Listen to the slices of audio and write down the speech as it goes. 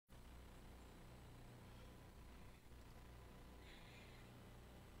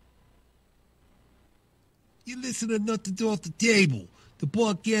You listen to Nothing's Off the Table, the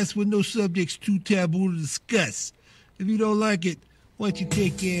podcast with no subjects too taboo to discuss. If you don't like it, why don't you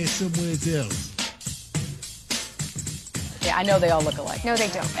take your ass somewhere else? Yeah, I know they all look alike. No, they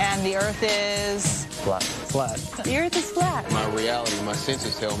don't. And the Earth is... Flat. Flat. The Earth is flat. My reality, my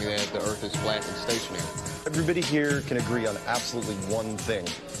senses tell me that the Earth is flat and stationary. Everybody here can agree on absolutely one thing,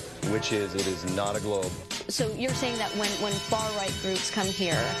 which is it is not a globe. So you're saying that when far-right groups come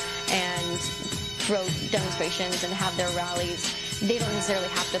here and throw demonstrations and have their rallies, they don't necessarily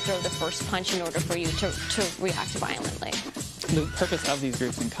have to throw the first punch in order for you to react violently? The purpose of these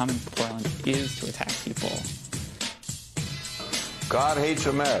groups in coming to Portland is to attack people. God hates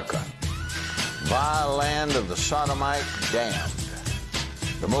America, vile land of the sodomite damned,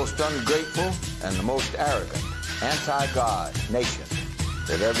 the most ungrateful and the most arrogant anti-God nation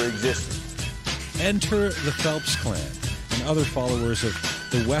that ever existed. Enter the Phelps Clan and other followers of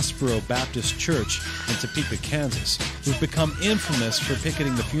the Westboro Baptist Church in Topeka, Kansas, who've become infamous for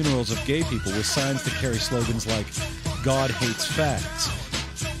picketing the funerals of gay people with signs that carry slogans like, God hates fags.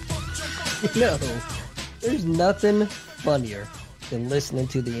 No, there's nothing funnier than listening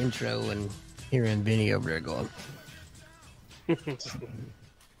to the intro and hearing Vinny over there going.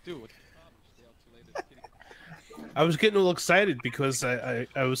 Dude. I was getting a little excited because I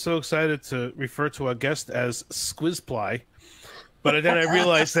was so excited to refer to our guest as Squizply, but then I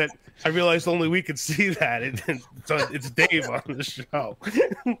realized only we could see that. It's Dave on the show.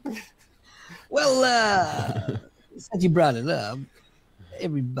 Well, since you brought it up,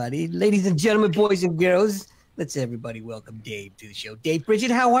 everybody, ladies and gentlemen, boys and girls, let's everybody welcome Dave to the show. Dave Bridget,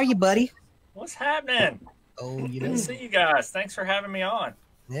 how are you, buddy? What's happening? Oh, you Good know. to see you guys. Thanks for having me on.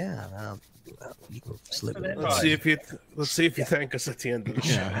 Yeah. You can slip it. Let's see if you thank us at the end of the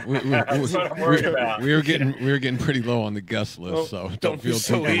show. Yeah, That's what I'm worried about. we were getting pretty low on the guest list, so don't feel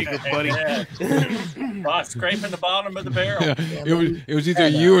so eager, buddy. Well, scraping the bottom of the barrel. Yeah, it was either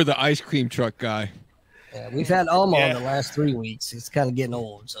you or the ice cream truck guy. Yeah, we've had Alma on the last 3 weeks. It's kind of getting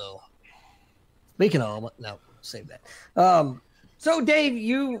old, so speaking of Alma, no, save that. So Dave,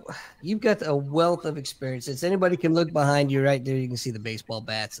 you've got a wealth of experiences. Anybody can look behind you right there. You can see the baseball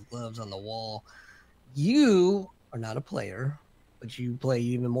bats and gloves on the wall. You are not a player, but you play an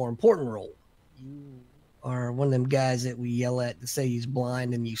even more important role. You are one of them guys that we yell at to say he's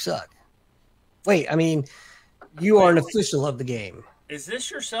blind and you suck. Wait, I mean, you are an official of the game. Is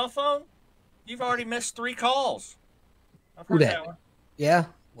this your cell phone? You've already missed 3 calls. I've Who heard that? that one. Yeah?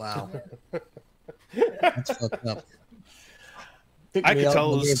 Wow. That's fucked up. I could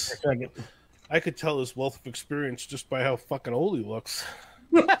tell his wealth of experience just by how fucking old he looks.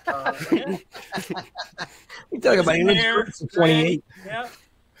 You talking about he lives 28. Yeah.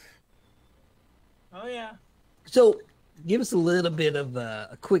 Oh yeah. So, give us a little bit of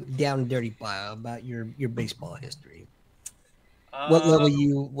a quick down and dirty bio about your baseball history. What level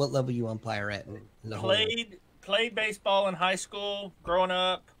you umpire at? In the played baseball in high school, growing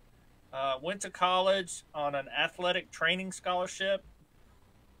up. Went to college on an athletic training scholarship.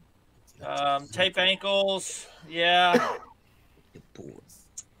 Tape ankles, yeah.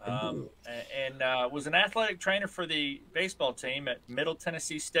 And was an athletic trainer for the baseball team at Middle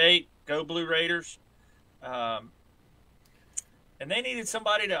Tennessee State. Go Blue Raiders. And they needed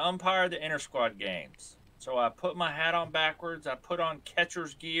somebody to umpire the inter-squad games. So I put my hat on backwards. I put on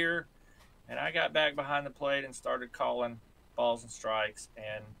catcher's gear, and I got back behind the plate and started calling balls and strikes,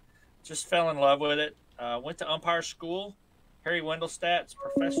 and just fell in love with it. Went to umpire school, Harry Wendelstadt's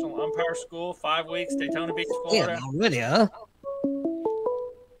professional umpire school, 5 weeks, Daytona Beach, Florida. Yeah, already, huh?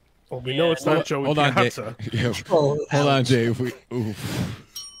 Well, we know it's not Joey Hold on, Dave. Piazza. Yeah. Hold on, Dave.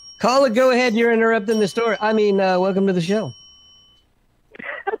 Call it. Go ahead. You're interrupting the story. I mean, welcome to the show.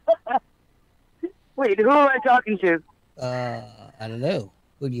 Wait, who am I talking to? I don't know.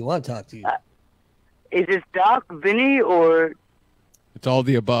 Who do you want to talk to? Is this Doc, Vinny, or? It's all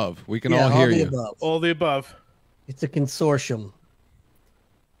the above. We can all hear you. Above. All the above. It's a consortium.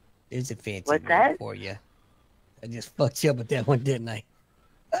 There's a fancy What's word that? for you. I just fucked you up with that one, didn't I?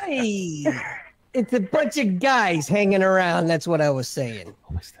 Hey, it's a bunch of guys hanging around. That's what I was saying.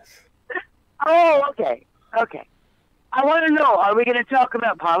 Who is this? Oh, okay. Okay. I want to know, are we going to talk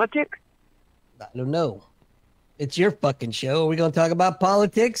about politics? I don't know. It's your fucking show. Are we going to talk about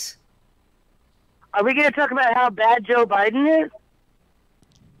politics? Are we going to talk about how bad Joe Biden is?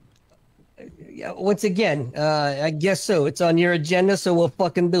 Yeah, once again, I guess so. It's on your agenda, so we'll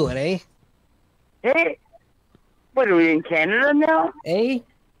fucking do it, eh? Hey, what are we in Canada now? Eh?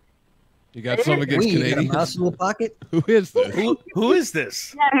 You got some against We got a Canadians? mouse in the pocket? Who is this? Who is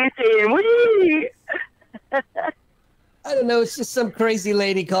this? Yeah, he's saying, wee! I don't know. It's just some crazy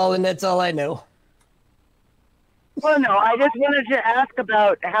lady calling. That's all I know. Well, no, I just wanted to ask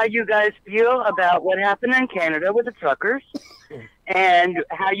about how you guys feel about what happened in Canada with the truckers, and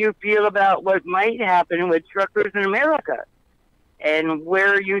how you feel about what might happen with truckers in America, and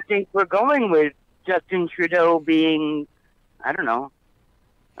where you think we're going with Justin Trudeau being, I don't know,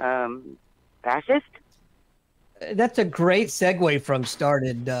 fascist. That's a great segue from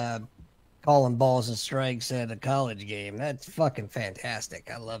started calling balls and strikes at a college game. That's fucking fantastic.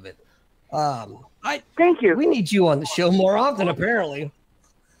 I love it. Thank you. We need you on the show more often, apparently.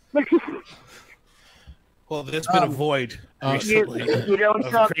 Well, there's been a void recently. You don't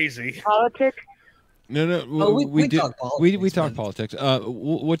of talk crazy politics? No. we do. talk politics, We talk politics.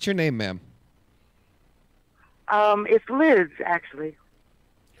 What's your name, ma'am? It's Liz, actually.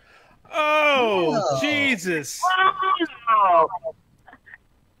 Oh, Jesus. Wow.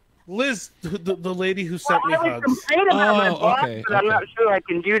 Liz, the lady who sent me I was hugs. complaining about my boss, but I'm not sure I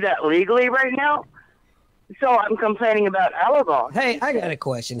can do that legally right now. So I'm complaining about our boss. Hey, I got a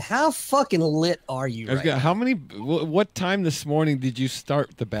question. How fucking lit are you right now? How many? What time this morning did you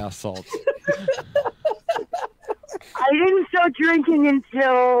start the bath salts? I didn't start drinking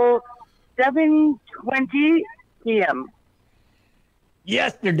until 7:20 p.m.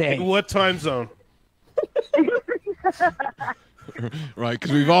 Yesterday. In what time zone? Right,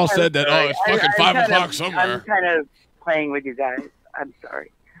 because we've all said that. Sorry. Oh, it's fucking 5 o'clock somewhere. I'm kind of playing with you guys. I'm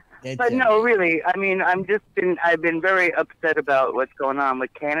sorry. But no, really, I mean, I've been very upset about what's going on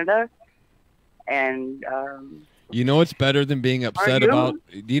with Canada, and You know what's better than being upset you? about?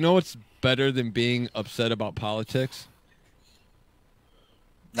 Do you know what's better than being upset about politics?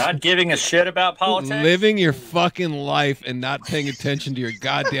 Not giving a shit about politics. Living your fucking life and not paying attention to your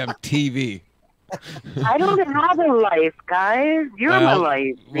goddamn TV. I don't have a life, guys. You're my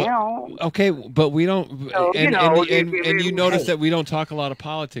life, you know. Okay, but we don't. So, and you notice that we don't talk a lot of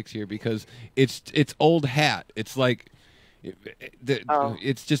politics here because it's old hat. It's like.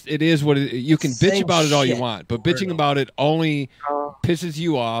 It's just it is what it, you can bitch about it all you want, but bitching about it only pisses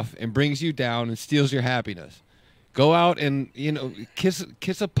you off and brings you down and steals your happiness. Go out and kiss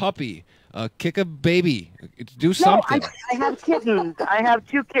a puppy, kick a baby, do something. No, I have kittens. I have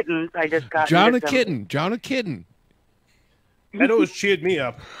 2 kittens. I just got Drown a kitten. Drown a kitten. That always cheered me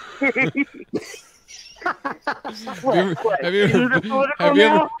up.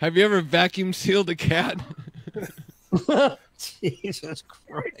 Have you ever vacuum sealed a cat? Jesus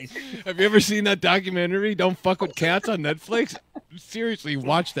Christ. Have you ever seen that documentary, Don't Fuck with Cats, on Netflix? Seriously,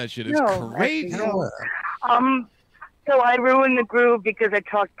 watch that shit. It's crazy. So I ruined the groove because I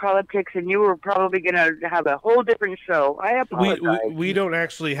talked politics, and you were probably going to have a whole different show. I apologize. We don't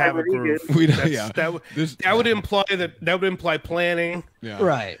actually have a groove. That would imply planning. Yeah.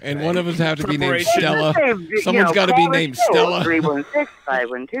 Right. And one of us have to be named Stella. Someone's got to be named Stella.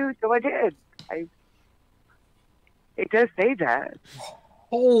 316-512. So I did. It does say that.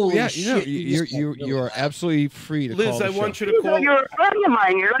 Holy shit! You are absolutely free to Liz, call the I want show. you to call. You're a friend of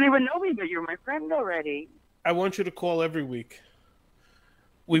mine. You don't even know me, but you're my friend already. I want you to call every week.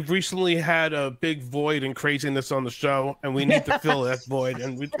 We've recently had a big void and craziness on the show, and we need to fill that void.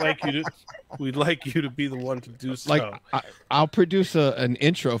 And we'd like you to be the one to do so. Like I'll produce an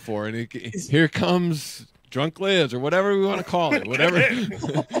intro for it. Here comes Drunk Liz, or whatever we want to call it. Whatever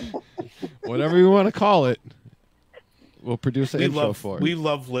we want to call it. We'll produce an intro for it. We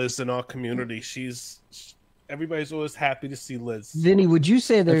love Liz in our community. Everybody's always happy to see Liz. Vinny, would you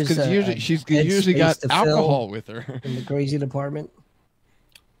say there's she's usually got alcohol with her in the crazy department?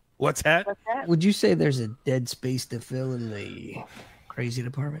 What's that? Would you say there's a dead space to fill in the crazy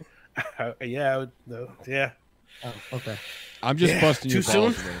department? Yeah. Oh, okay. I'm just busting your Too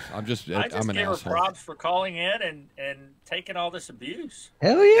balls. soon? I'm just an gave her asshole. props for calling in and taking all this abuse.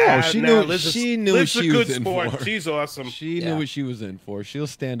 Hell yeah! Oh, she knew what she was in sport. for. She's awesome. She knew what she was in for. She'll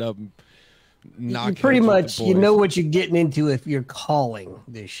stand up and knock. You pretty much you know what you're getting into if you're calling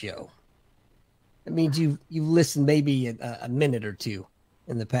this show. That means you've listened maybe a minute or two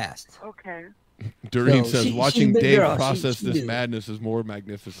in the past. Okay. Doreen says, watching Dave girl. process She this knew. madness is more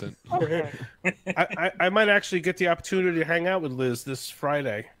magnificent. Okay. I might actually get the opportunity to hang out with Liz this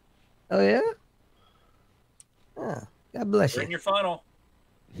Friday. Oh yeah. God bless Bring you. your funnel.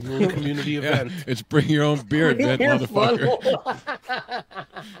 Little community event. It's bring your own beer event, motherfucker.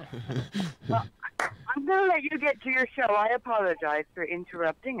 I'm going to let you get to your show. I apologize for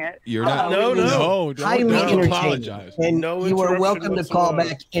interrupting it. You're not. No. Highly Don't entertaining. apologize. And No you are interruption welcome to call whatsoever.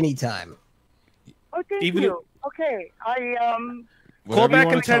 back anytime. Oh, thank Even you. Okay. Call Whatever back you in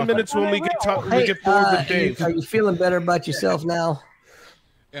wanna 10 talk minutes about. when we Hey, get bored with Dave. are you feeling better about yourself now?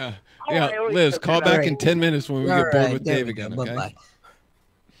 Yeah. Oh, Yeah, I always Liz, feel call good. back Alright. in 10 minutes when we All get bored right, with there Dave we go. again, okay? Bye-bye.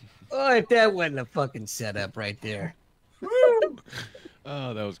 Oh, if that wasn't a fucking setup right there.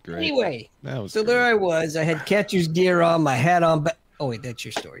 Oh, that was great. Anyway, that was so great. there I was. I had catcher's gear on, my hat on. Oh wait, that's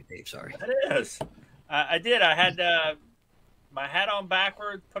your story, Dave. Sorry. It is. I did. I had my hat on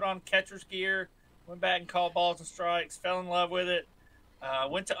backwards, put on catcher's gear, went back and called balls and strikes, fell in love with it.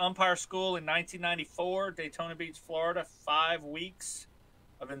 Went to umpire school in 1994, Daytona Beach, Florida. 5 weeks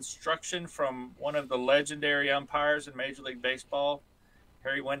of instruction from one of the legendary umpires in Major League Baseball,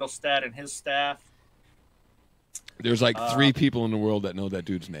 Harry Wendelstedt and his staff. There's like 3 people in the world that know that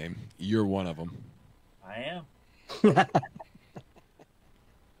dude's name. You're one of them. I am.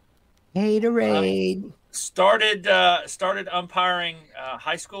 Haterade. Started umpiring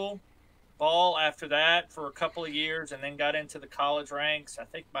high school ball after that for a couple of years, and then got into the college ranks. I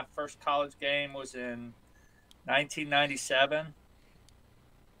think my first college game was in 1997,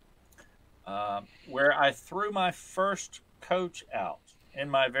 where I threw my first coach out in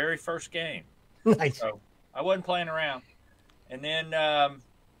my very first game. Nice. So I wasn't playing around. And then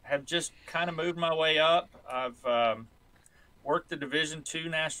have just kind of moved my way up. I've worked the Division II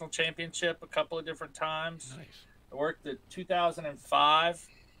National Championship a couple of different times. Nice. I worked the 2005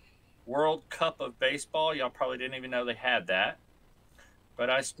 World Cup of Baseball. Y'all probably didn't even know they had that.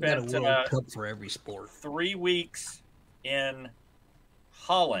 But I spent got a World Cup for every sport. 3 weeks in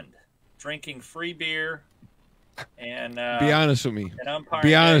Holland drinking free beer and Be honest with me. and umpiring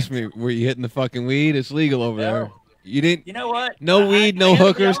Be honest games. with me. Were you hitting the fucking weed? It's legal over there. You didn't. You know what? No weed, no I gotta be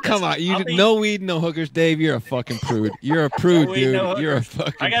hookers. honest. Come on, I'll be- no weed, no hookers. Dave, you're a fucking prude. You're a prude, weed, dude. no You're a hookers.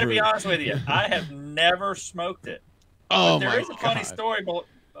 fucking. I got to prude. be honest with you. I have never smoked it. Oh But there my is a funny God. story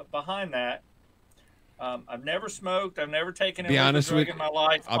behind that. I've never smoked. I've never taken Be a honest drug with in my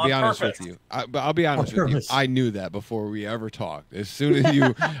life. I'll on be honest purpose. with you. I'll be honest with you. purpose. I knew that before we ever talked. As soon as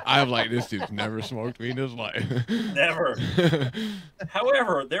you, I'm like, this dude's never smoked weed in his life. Never.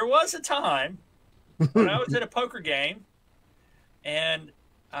 However, there was a time when I was at a poker game, and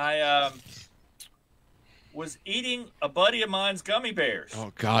I was eating a buddy of mine's gummy bears.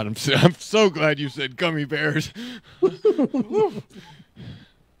 Oh God, I'm so glad you said gummy bears.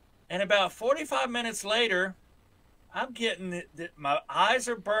 And about 45 minutes later, I'm getting my eyes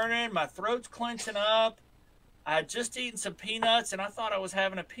are burning, my throat's clenching up. I had just eaten some peanuts, and I thought I was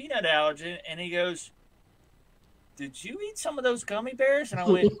having a peanut allergy. And he goes, "Did you eat some of those gummy bears?" And I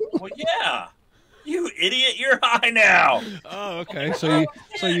went, "Well, yeah. You idiot, you're high now." Oh, okay. So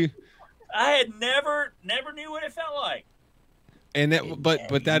you, I had never knew what it felt like. and that,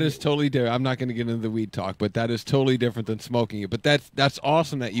 but that is totally different. I'm not going to get into the weed talk, but that is totally different than smoking it. But that's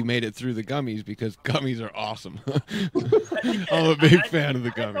awesome that you made it through the gummies because gummies are awesome. I'm a big fan of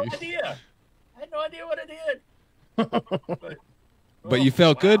the I had no gummies. idea. I had no idea what I did. But you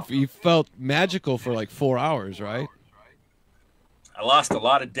felt good. You felt magical for like 4 hours, right? I lost a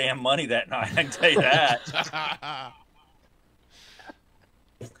lot of damn money that night, I can tell you that.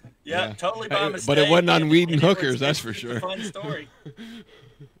 Yeah, totally by mistake. But it wasn't on weed and it was- hookers, that's for it's a sure. Fun story.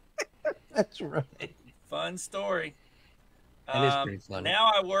 That's right. Fun story. That is pretty funny.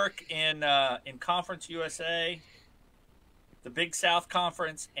 Now I work in Conference USA, the Big South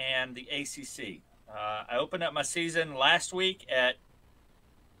Conference, and the ACC. I opened up my season last week at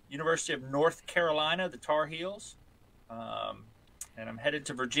University of North Carolina, the Tar Heels, and I'm headed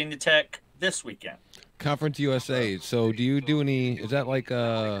to Virginia Tech this weekend. Conference USA. So do you do any? Is that like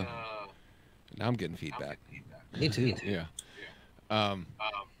Now I'm getting feedback. Me too. Yeah. Wow,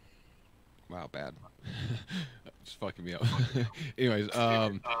 bad. It's fucking me up. Anyways,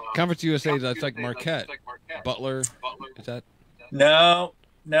 Conference USA. That's like Marquette, Butler. Is that? No,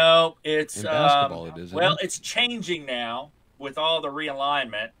 it's In basketball it is, isn't well, it? it's changing now with all the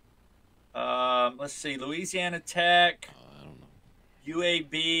realignment. Let's see, Louisiana Tech,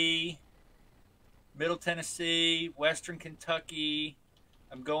 UAB, Middle Tennessee, Western Kentucky.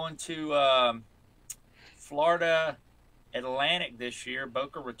 I'm going to Florida Atlantic this year,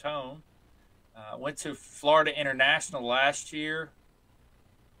 Boca Raton. Went to Florida International last year.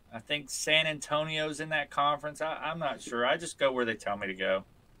 I think San Antonio's in that conference. I'm not sure. I just go where they tell me to go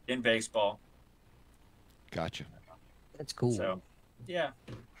in baseball. Gotcha. That's cool. So, yeah.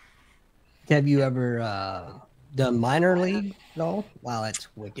 Have you ever done minor league at all? Wow, that's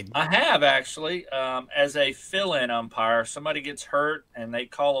wicked. I have actually, as a fill-in umpire. Somebody gets hurt and they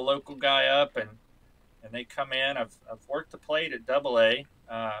call a local guy up and they come in. I've worked the plate at AA.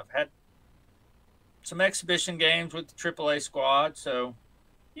 I've had some exhibition games with the AAA squad. So,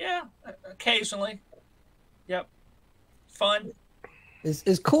 yeah, occasionally. Yep. Fun.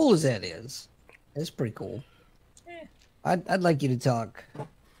 As cool as that is, it's pretty cool. Yeah. I'd like you to talk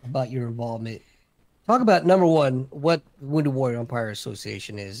about your involvement. Talk about, number one, what Wounded Warrior Umpire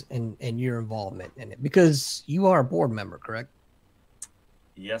Association is and your involvement in it. Because you are a board member, correct?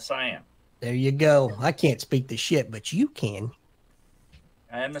 Yes, I am. There you go. I can't speak the shit, but you can.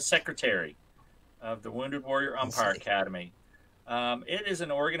 I am the secretary of the Wounded Warrior Umpire Academy. It is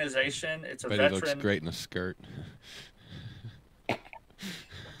an organization. It's a But veteran. it looks great in a skirt.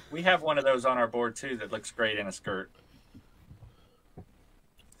 We have one of those on our board too that looks great in a skirt.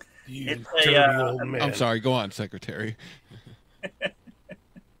 You It's dirty a, old man. I'm sorry. Go on, Secretary.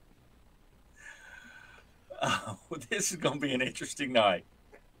 Oh, this is going to be an interesting night.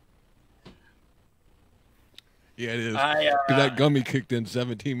 Yeah, it is. 'Cause I, that gummy kicked in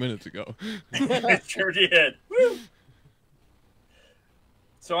 17 minutes ago. It sure did. Woo!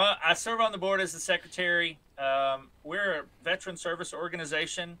 So I serve on the board as the secretary. We're a veteran service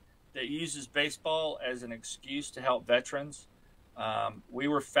organization that uses baseball as an excuse to help veterans. We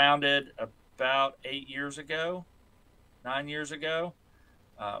were founded about 9 years ago.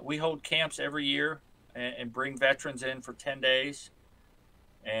 We hold camps every year and bring veterans in for 10 days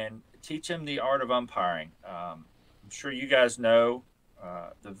and teach them the art of umpiring. I'm sure you guys know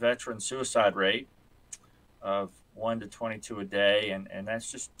the veteran suicide rate of 1 to 22 a day, and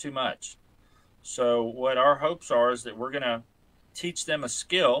that's just too much. So what our hopes are is that we're going to teach them a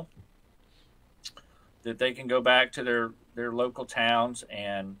skill that they can go back to their local towns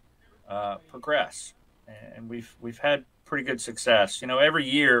and progress. And we've had pretty good success. You know, every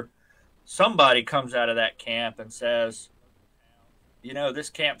year somebody comes out of that camp and says, you know, this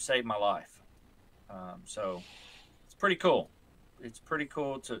camp saved my life. So it's pretty cool. It's pretty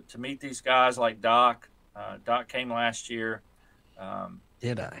cool to meet these guys like Doc. Doc came last year.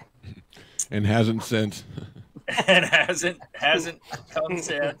 Did I? And hasn't since. And hasn't come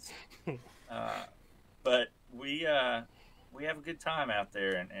since. But we have a good time out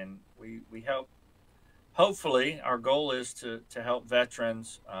there, and we help. Hopefully, our goal is to help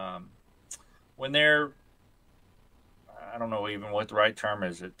veterans when they're, I don't know even what the right term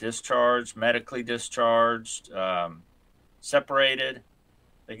is. Discharged, medically discharged, separated.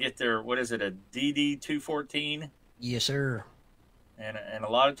 They get their, what is it, a DD 214? Yes, sir. And a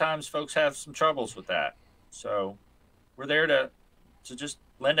lot of times folks have some troubles with that. So we're there to just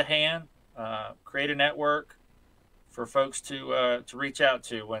lend a hand, create a network for folks to reach out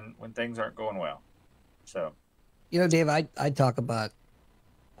to when things aren't going well. So, you know, Dave, I talk about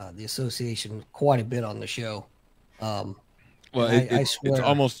the association quite a bit on the show. Well, I swear, it's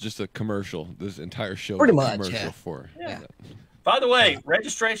almost just a commercial. This entire show Pretty is a much, commercial yeah. for. Yeah. By the way,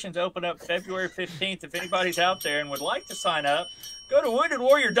 registrations open up February 15th. If anybody's out there and would like to sign up, go to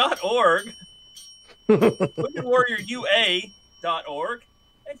woundedwarrior.org, woundedwarriorua.org,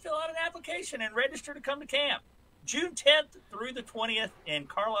 and fill out an application and register to come to camp. June 10th through the 20th in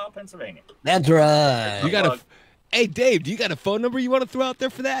Carlisle, Pennsylvania. That's right. You got a, hey Dave, do you got a phone number you want to throw out there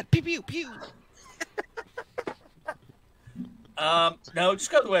for that? Pew pew pew. No,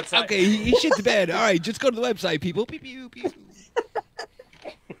 just go to the website. Okay, he shit the bed. All right, just go to the website, people. Pew pew pew.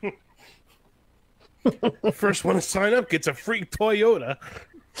 First one to sign up gets a free Toyota.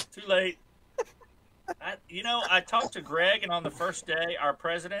 Too late. I talked to Greg, and on the first day, our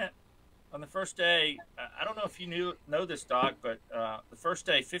president, on the first day, I don't know if you know this, Doc, but the first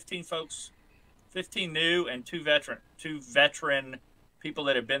day, 15 folks, 15 new and two veteran people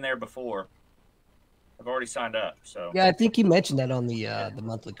that have been there before have already signed up. So yeah, I think you mentioned that on the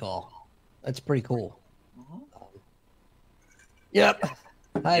monthly call. That's pretty cool. Yep.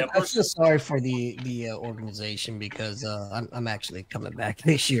 I feel sorry for the organization because I'm actually coming back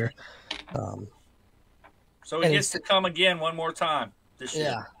this year. So he gets to come again one more time this year.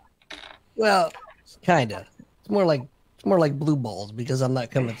 Yeah. Well, kind of. It's more like blue balls because I'm not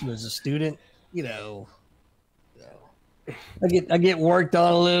coming through as a student. You know, I get worked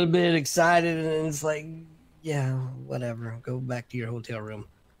on a little bit, excited, and it's like, yeah, whatever. Go back to your hotel room.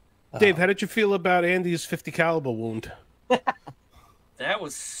 Dave, how did you feel about Andy's 50 caliber wound? That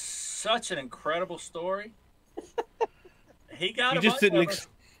was such an incredible story. He got You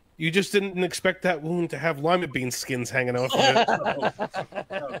just didn't expect that wound to have lima bean skins hanging off of it.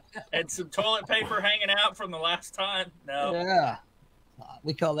 No. And some toilet paper hanging out from the last time. No. Yeah.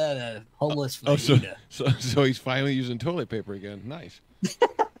 We call that a homeless fajita. So he's finally using toilet paper again. Nice.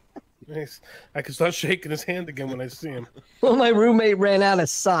 Nice. I can start shaking his hand again when I see him. Well, my roommate ran out of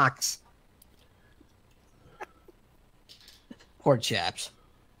socks. Poor chaps.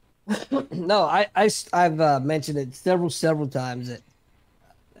 No, I've mentioned it several times that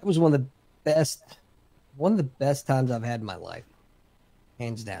was one of the best times I've had in my life,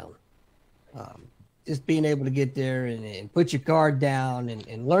 hands down. Just being able to get there and put your card down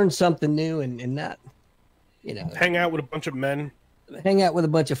and learn something new and not, hang out with a bunch of men. Hang out with a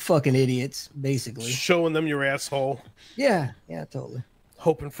bunch of fucking idiots, basically. Showing them your asshole. Yeah, totally.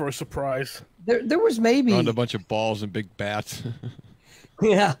 hoping for a surprise. There was maybe Found a bunch of balls and big bats.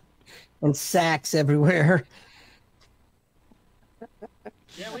 yeah, and sacks everywhere.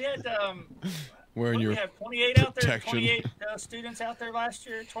 Yeah, we had Wearing what, your we have 28 out there, protection. 28 students out there last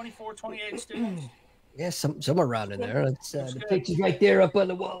year, 24, 28 students. Yeah, somewhere around in there. It's That's the good. picture's right there up on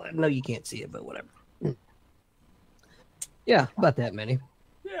the wall. I know you can't see it, but whatever. Yeah, about that many.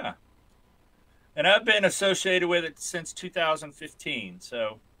 Yeah. And I've been associated with it since 2015,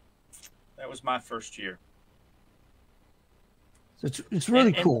 so that was my first year. So it's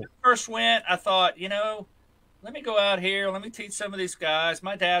really cool. When I first went, I thought, let me go out here. Let me teach some of these guys.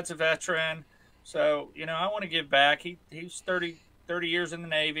 My dad's a veteran, so, I want to give back. He's 30 years in the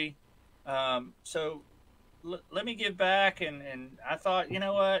Navy. So let me give back. And I thought, you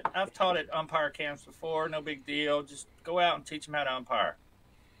know what? I've taught at umpire camps before. No big deal. Just go out and teach them how to umpire.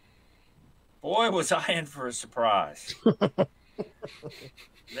 Boy, was I in for a surprise.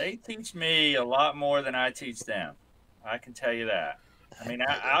 They teach me a lot more than I teach them. I can tell you that. I mean,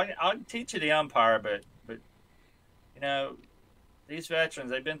 I'll teach you the umpire, but these veterans,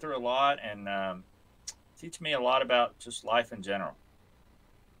 they've been through a lot and teach me a lot about just life in general.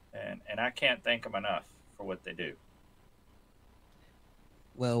 And I can't thank them enough for what they do.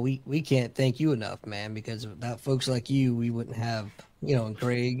 Well, we can't thank you enough, man, because without folks like you, we wouldn't have, and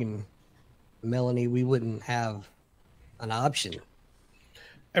Greg and Melanie, we wouldn't have an option.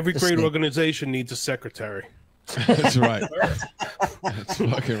 Every great organization needs a secretary. That's right. That's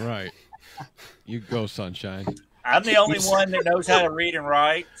fucking right. You go, sunshine. I'm the only one that knows how to read and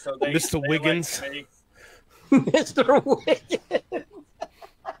write. So Mr. Wiggins. Mr. Wiggins.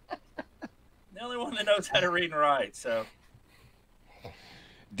 The only one that knows how to read and write. So.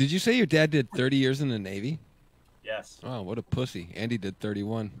 Did you say your dad did 30 years in the Navy? Yes. Oh, what a pussy. Andy did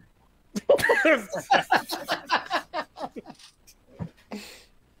 31.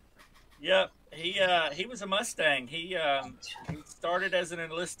 Yep. He was a Mustang. He started as an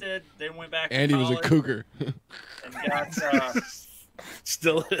enlisted, then went back to Andy was a college cougar. and got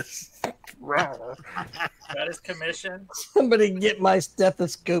still is. Got his commission. Somebody get my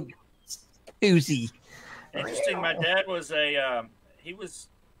stethoscope, Uzi. Interesting. My dad was he was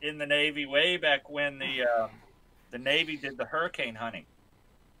in the Navy way back when the Navy did the hurricane hunting.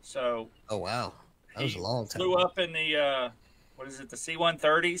 So. Oh wow, that was a long time. Flew up in the the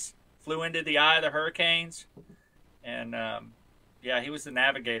C-130s. Flew into the eye of the hurricanes, and he was the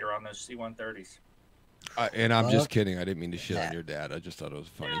navigator on those C-130s. And I'm just kidding. I didn't mean to shit on your dad. I just thought it was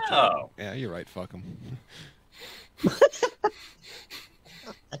funny. No. Yeah, you're right. Fuck him.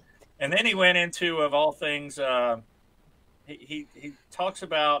 And then he went into, of all things, he talks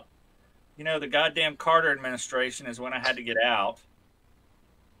about, the goddamn Carter administration is when I had to get out.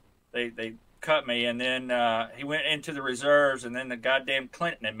 They cut me, and then he went into the reserves, and then the goddamn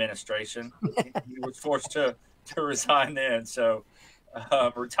Clinton administration, he was forced to resign then, so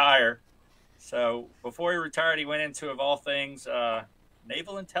retire. So before he retired, he went into, of all things,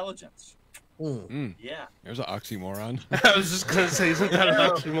 naval intelligence. Yeah. There's an oxymoron. I was just going to say, isn't that an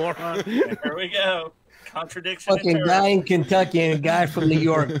oxymoron? There we go. Contradiction. Fucking guy in Kentucky and a guy from New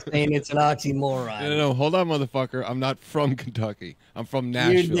York saying it's an oxymoron. No, hold on, motherfucker. I'm not from Kentucky. I'm from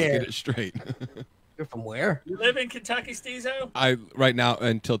Nashville. Get it straight. You're from where? You live in Kentucky, Stezo? Right now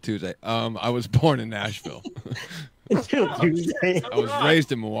until Tuesday. I was born in Nashville. Until Tuesday. I was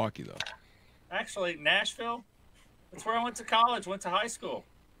raised in Milwaukee, though. Actually, Nashville. That's where I went to college. Went to high school.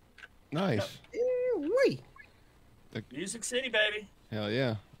 Nice. Music City, baby. Hell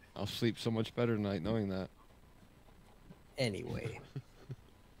yeah. I'll sleep so much better tonight knowing that. Anyway.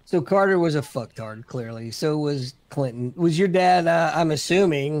 So Carter was a fucktard, clearly. So was Clinton. Was your dad, I'm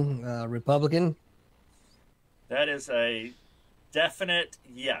assuming, Republican? That is a definite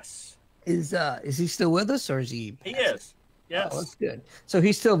yes. Is he still with us, or is he? He is. Yes. Oh, that's good. So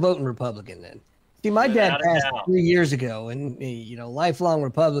he's still voting Republican then. See, my dad passed 3 years ago, and lifelong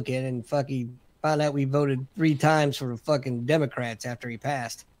Republican, and fucking found out we voted 3 times for the fucking Democrats after he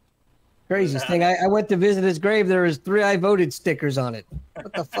passed. Craziest thing. I went to visit his grave. There was 3 I voted stickers on it.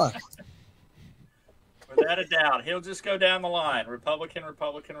 What the fuck? Without a doubt, he'll just go down the line: Republican,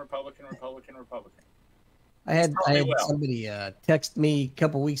 Republican, Republican, Republican, Republican. I had somebody text me a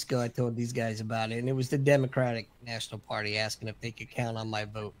couple weeks ago. I told these guys about it, and it was the Democratic National Party asking if they could count on my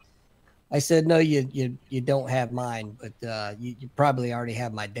vote. I said, no, you don't have mine, but you probably already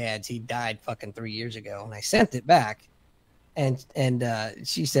have my dad's. He died fucking 3 years ago, and I sent it back, and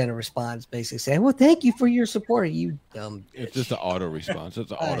she sent a response basically saying, well, thank you for your support, you dumb bitch. It's just an auto response.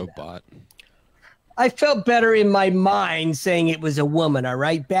 It's an auto bot. I felt better in my mind saying it was a woman, all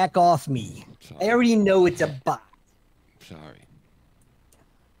right? Back off me. I already know it's a bot. Sorry.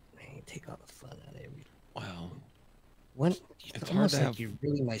 When It's hard almost to like have. you're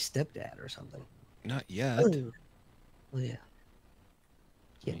really my stepdad or something. Not yet. Oh, well, yeah.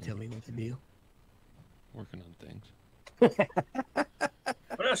 Can't tell me what to do. Working on things.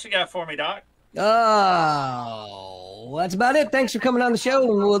 What else you got for me, Doc? Oh, that's about it. Thanks for coming on the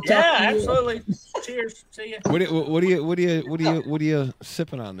show, and we'll talk. Yeah, to you. absolutely. Cheers. See ya. What are you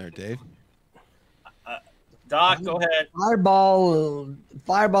sipping on there, Dave? Doc, go ahead.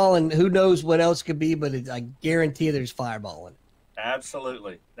 Fireball, and who knows what else could be, but I guarantee there's Fireball in it.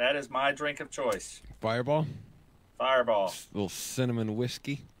 Absolutely. That is my drink of choice. Fireball. Fireball. A little cinnamon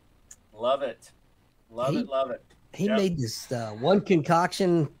whiskey. Love it. Love it. He made this one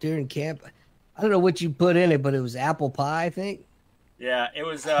concoction during camp. I don't know what you put in it, but it was apple pie, I think. Yeah, it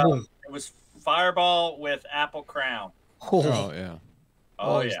was Fireball with apple crown. Oh yeah.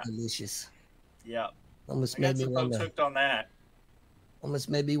 Oh it's yeah. delicious. Yeah. Almost I got made me some want folks to. hooked on that. Almost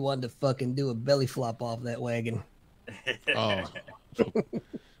made me want to fucking do a belly flop off that wagon. Oh. I was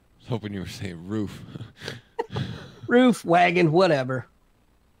hoping you were saying roof. Roof, wagon, whatever.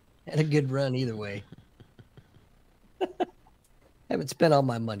 Had a good run either way. Haven't spent all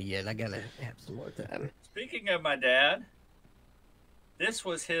my money yet. I gotta have some more time. Speaking of my dad, this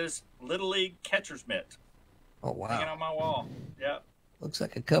was his Little League catcher's mitt. Oh wow. Hanging on my wall. Yep. Looks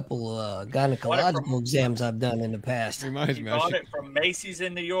like a couple gynecological exams I've done in the past. Reminds He me. bought it from Macy's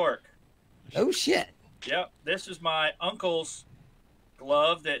in New York. Oh shit. Yep. This is my uncle's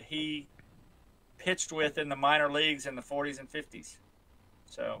glove that he pitched with in the minor leagues in the 40s and 50s.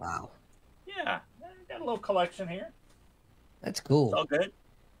 So wow. Yeah, I got a little collection here. That's cool. It's all good.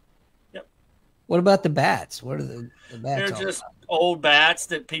 Yep. What about the bats? What are the bats? They're all just about? old bats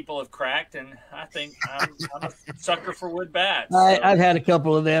that people have cracked, and I think I'm a sucker for wood bats. I've had a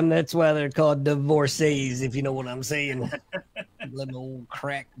couple of them. That's why they're called divorcees, if you know what I'm saying. Them old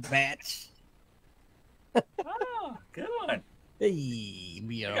cracked bats. Oh, good one. Hey,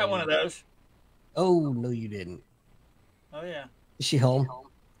 be I got one of those. Oh no, you didn't. Oh yeah. Is she home?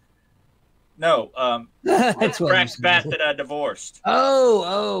 No, That's what I'm cracked saying. bat that I divorced.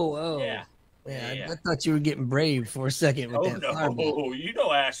 Oh. Yeah. Yeah, I thought you were getting brave for a second with Oh that fireball. no, you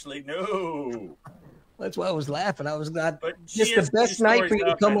know Ashley. No. That's why I was laughing. I was glad. But Just she the is best two night for stories you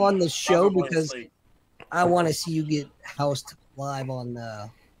to up come and on the show probably because asleep. I want to see you get housed live on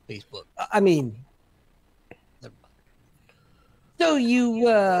Facebook. I mean, never mind. So you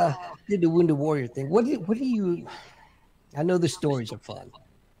did the Wounded Warrior thing. What do you? I know the stories are fun,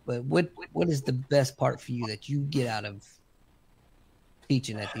 but what is the best part for you that you get out of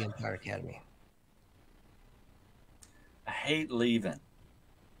teaching at the Empire Academy? I hate leaving.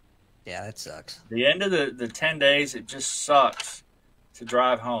 Yeah, that sucks. The end of the 10 days, it just sucks to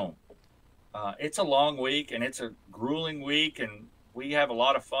drive home. It's a long week, and it's a grueling week, and we have a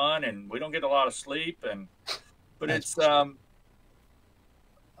lot of fun, and we don't get a lot of sleep. But it's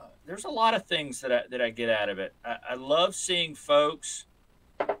there's a lot of things that I get out of it. I love seeing folks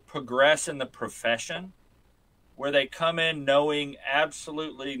progress in the profession, where they come in knowing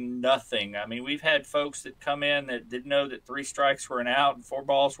absolutely nothing. I mean, we've had folks that come in that didn't know that 3 strikes were an out and 4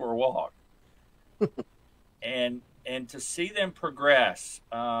 balls were a walk. and to see them progress,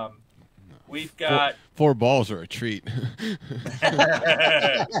 we've got 4 balls are a treat.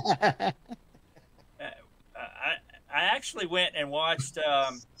 I actually went and watched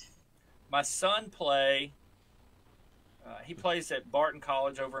my son play. He plays at Barton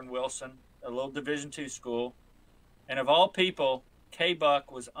College over in Wilson, a little Division II school. And of all people, K-Buck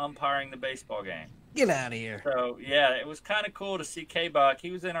was umpiring the baseball game. Get out of here. So, yeah, it was kind of cool to see K-Buck.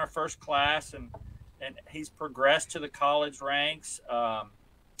 He was in our first class, and he's progressed to the college ranks. And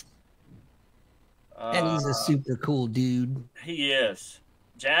he's a super cool dude. He is.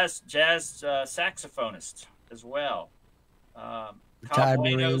 Jazz saxophonist as well. Kyle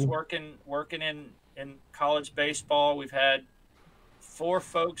Bueno's working in college baseball. We've had 4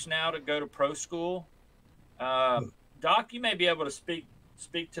 folks now to go to pro school. Doc, you may be able to speak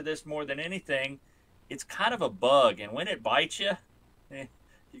to this more than anything. It's kind of a bug, and when it bites you, you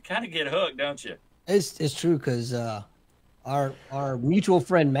kind of get hooked, don't you? It's true because our mutual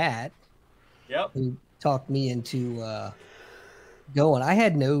friend Matt, who talked me into going. I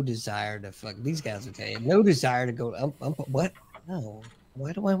had no desire to fuck these guys. Will tell you, no desire to go. What? No.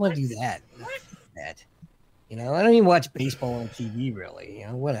 Why do I want to do that? That. You know, I don't even watch baseball on TV really. You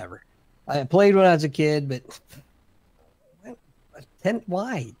know, whatever. I played when I was a kid, but 10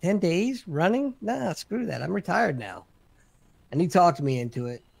 days running? Nah, screw that. I'm retired now. And he talked me into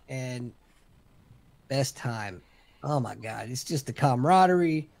it, and best time. Oh my God, it's just the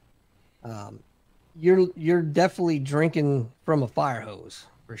camaraderie. You're definitely drinking from a fire hose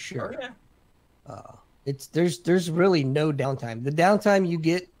for sure. Oh, yeah. There's really no downtime. The downtime you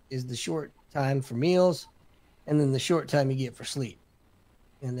get is the short time for meals, and then the short time you get for sleep,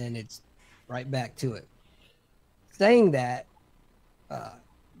 and then it's right back to it. Saying that,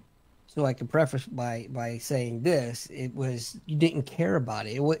 so I can preface by saying this: it was you didn't care about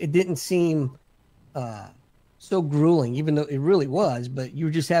it. It didn't seem so grueling, even though it really was. But you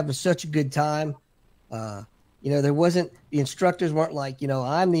were just having such a good time. There wasn't, the instructors weren't like,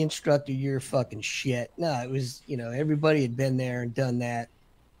 I'm the instructor, you're fucking shit. No, it was, everybody had been there and done that.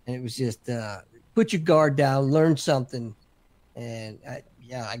 And it was just, put your guard down, learn something. And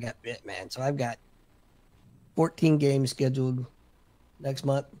I got bit, man. So I've got 14 games scheduled next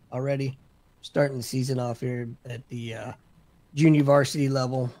month already, starting the season off here at the junior varsity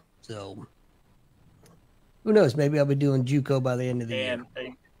level. So who knows? Maybe I'll be doing JUCO by the end of the year.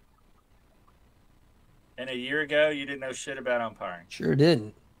 And a year ago, you didn't know shit about umpiring. Sure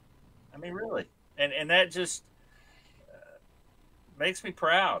didn't. I mean, really. And that just makes me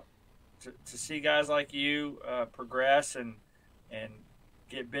proud to see guys like you progress and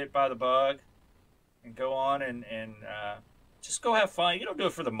get bit by the bug and go on and just go have fun. You don't do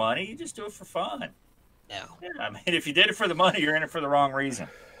it for the money. You just do it for fun. No. Yeah, I mean, if you did it for the money, you're in it for the wrong reason.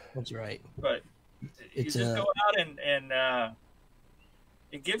 That's right. But you just go out and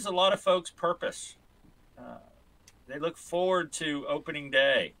it gives a lot of folks purpose. They look forward to opening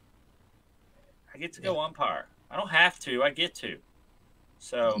day. I get to go umpire. I don't have to. I get to.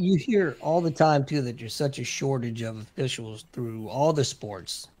 So you hear all the time too that there's such a shortage of officials through all the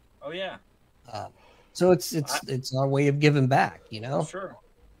sports. Oh yeah. So it's our way of giving back, Sure.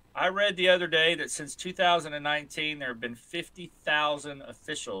 I read the other day that since 2019 there have been 50,000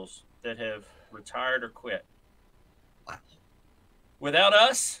 officials that have retired or quit. Wow. Without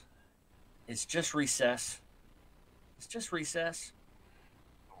us, it's just recess. It's just recess.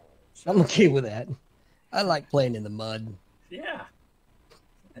 I'm okay with that. I like playing in the mud. Yeah.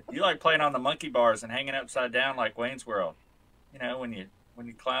 You like playing on the monkey bars and hanging upside down like Wayne's World. When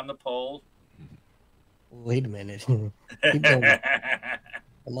you climb the pole. Wait a minute. Keep going.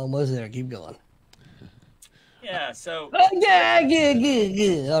 I'm almost there. Keep going. Yeah, so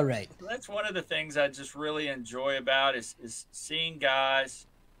good. All right. That's one of the things I just really enjoy about is seeing guys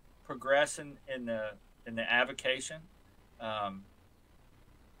progress in the avocation,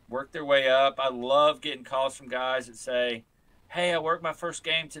 work their way up. I love getting calls from guys that say, "Hey, I worked my first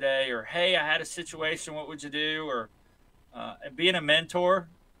game today," or "Hey, I had a situation. What would you do?" Or and being a mentor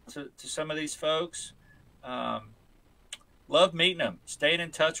to some of these folks. Love meeting them, staying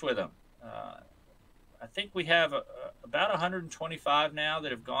in touch with them. I think we have about 125 now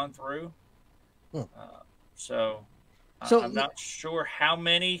that have gone through. So I'm not sure how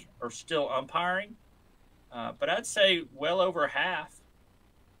many are still umpiring, but I'd say well over half.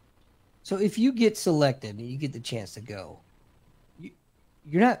 So if you get selected and you get the chance to go,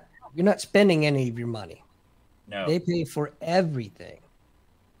 you're not spending any of your money. No, they pay for everything.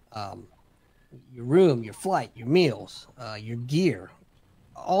 Your room, your flight, your meals, your gear,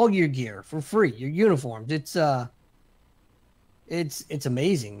 all your gear for free. Your uniforms. It's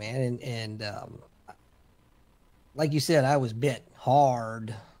amazing, man. And like you said, I was bit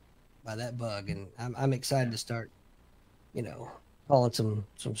hard by that bug, and I'm excited to start, calling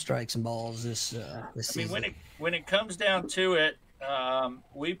some strikes and balls this season. When it comes down to it,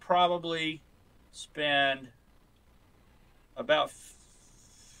 we probably spend about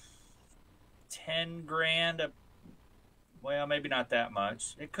 10 grand. Well, maybe not that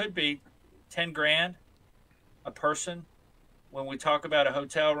much. It could be 10 grand a person. When we talk about a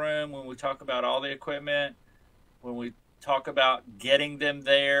hotel room, when we talk about all the equipment, when we talk about getting them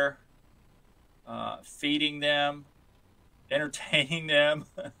there, feeding them, entertaining them.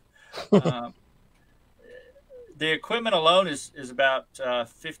 The equipment alone is about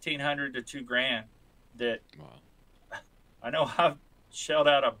 $1,500 to $2,000. That I know I've shelled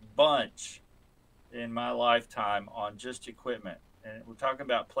out a bunch in my lifetime on just equipment, and we're talking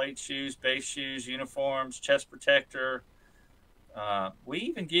about plate shoes, base shoes, uniforms, chest protector. We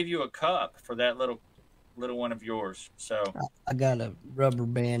even give you a cup for that little one of yours. So I got a rubber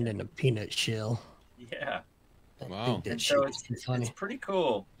band and a peanut shell. Yeah. Wow. And so it's pretty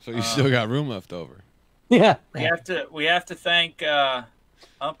cool. So you still got room left over. Yeah. We have to thank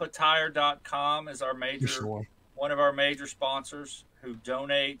umpatire.com as our one of our major sponsors, who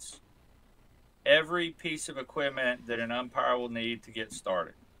donates every piece of equipment that an umpire will need to get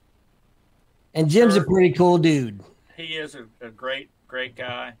started. And Jim's a pretty cool dude. He is a great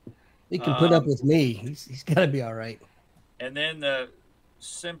guy. He can put up with me. He's got to be all right. And then the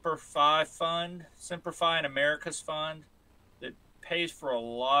Semper Fi Fund, Semper Fi in America's Fund, that pays for a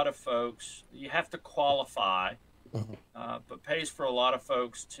lot of folks. You have to qualify, but pays for a lot of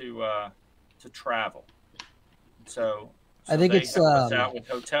folks to travel. So I think it's help us out with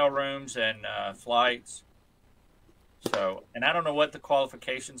hotel rooms and flights. So, and I don't know what the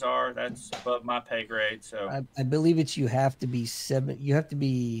qualifications are. That's above my pay grade. So I believe it's you have to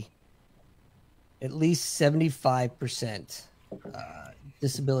be at least 75%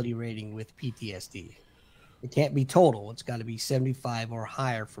 disability rating with PTSD. It can't be total. It's got to be 75 or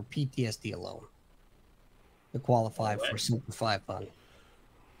higher for PTSD alone to qualify for Simplify Fund.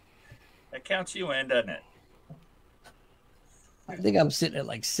 That counts you in, doesn't it? I think I'm sitting at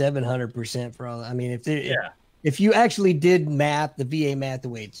like 700% for all. I mean, if you actually did math, the VA math the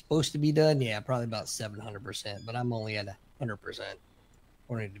way it's supposed to be done, yeah, probably about 700%. But I'm only at 100%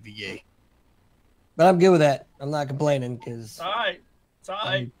 according to VA. But I'm good with that. I'm not complaining because all right. It's all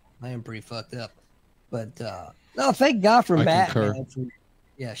right. I am pretty fucked up. But no, thank God for Matt. Man,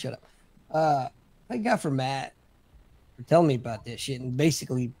 yeah, shut up. Thank God for Matt for telling me about this shit and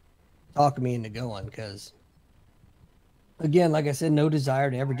basically talking me into going because, again, like I said, no desire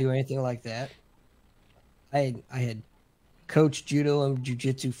to ever do anything like that. I had coached judo and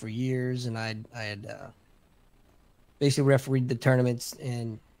jiu-jitsu for years, and I had basically refereed the tournaments,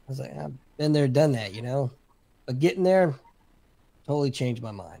 and I was like, I've been there, done that, you know. But getting there totally changed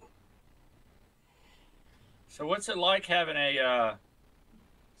my mind. So what's it like having a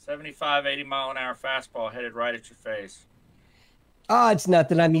 75, 80 mile an hour fastball headed right at your face? Oh, it's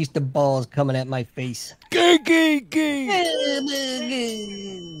nothing. I'm used to balls coming at my face. I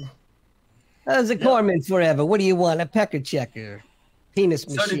was a corpsman forever. What do you want? A pecker checker, penis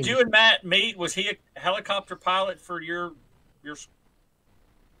machine. So did you and Matt meet? Was he a helicopter pilot for your?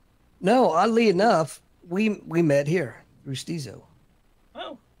 No, oddly enough, we met here through Stizo.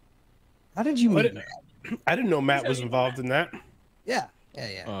 Oh, how did you meet Matt? I didn't know Matt was involved in that. Yeah.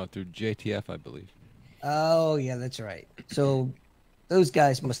 Through JTF, I believe. Oh yeah, that's right. So those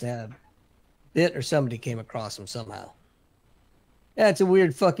guys must have it, or somebody came across them somehow. Yeah, it's a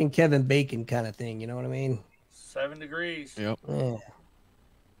weird fucking Kevin Bacon kind of thing. You know what I mean? 7 degrees. Yep.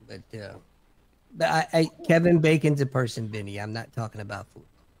 Yeah. But Kevin Bacon's a person, Vinny. I'm not talking about food.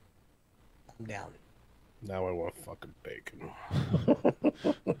 I'm down. Now I want fucking bacon.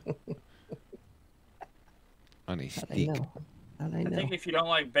 On a steak. I think if you don't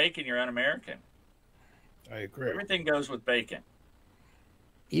like bacon, you're un-American. I agree. Everything goes with bacon.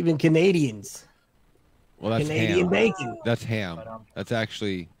 Even Canadians. Well, that's Canadian ham. bacon. That's ham. That's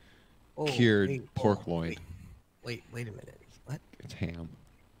actually cured pork loin. Wait a minute. What? It's ham.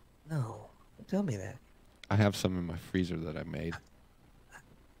 No, don't tell me that. I have some in my freezer that I made.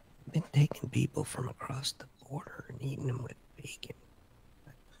 I've been taking people from across the border and eating them with bacon.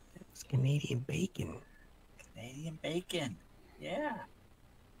 It's Canadian bacon. Canadian bacon. Yeah.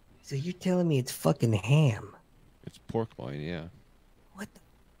 So you're telling me it's fucking ham? It's pork loin, yeah. What the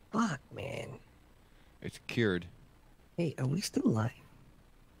fuck, man? It's cured. Hey, are we still live?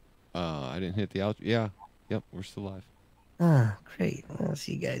 I didn't hit the outro. Yeah. Yep, we're still live. Ah, great. I'll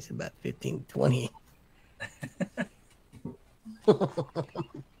see you guys in about 15, 20.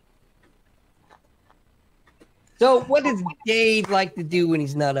 So, what does Dave like to do when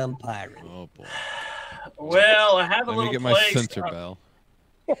he's not umpiring? Oh, boy. Well, I have a Let me little get my place. censor bell.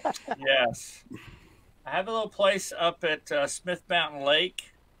 Yes. I have a little place up at Smith Mountain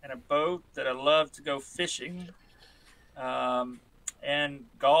Lake and a boat that I love to go fishing and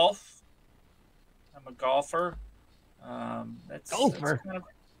golf. I'm a golfer. That's kind of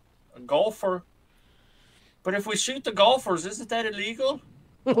a golfer. But if we shoot the golfers, isn't that illegal?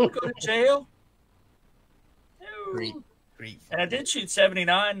 Will we go to jail? No. Great. And I did shoot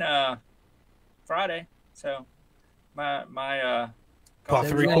 79 Friday. So my par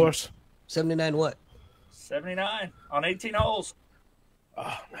 3 course. 79 what? 79 on 18 holes.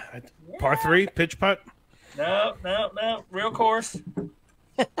 Oh, man. Par 3 pitch putt. No. Real course.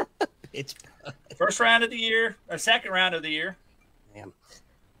 It's first round of the year, or second round of the year. Damn.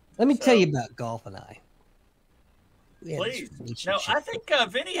 Let me tell you about golf and I. Please. No, I think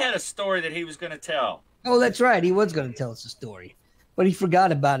Vinny had a story that he was going to tell. Oh, that's right. He was going to tell us a story, but he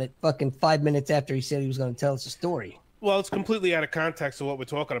forgot about it fucking 5 minutes after he said he was going to tell us a story. Well, it's completely out of context of what we're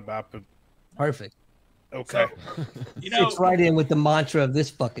talking about, but perfect. Okay. So, you know, it's right in with the mantra of this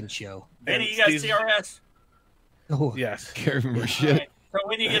fucking show. Vinny, you got CRS? Oh, yes. Can't remember shit. Right. So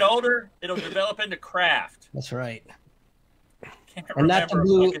when you get older, it'll develop into craft. That's right. Can't And not the remember a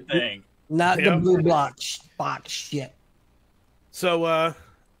blue fucking thing. Not the blue box shit. So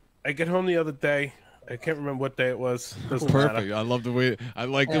I get home the other day. I can't remember what day it was. Doesn't Perfect. matter. I love the way. I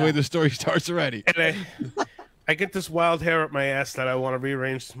like the way the story starts already. And I I get this wild hair up my ass that I want to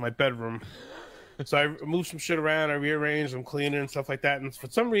rearrange my bedroom. So I move some shit around, I rearrange, I'm cleaning and stuff like that. And for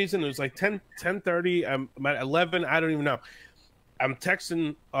some reason, it was like 10:30. I'm at 11. I don't even know. I'm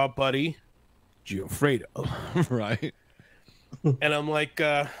texting our buddy, Gianfredo. Right. And I'm like,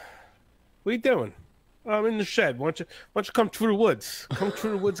 what are you doing? Oh, I'm in the shed. Why don't you come through the woods? Come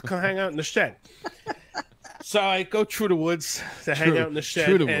through the woods, come hang out in the shed. So I go through the woods to hang out in the shed.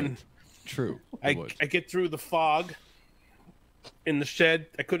 I get through the fog in the shed.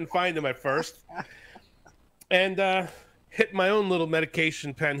 I couldn't find him at first. And hit my own little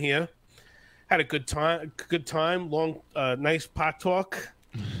medication pen here. Had a good time, long, nice pot talk,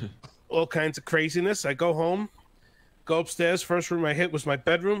 all kinds of craziness. I go home, go upstairs. First room I hit was my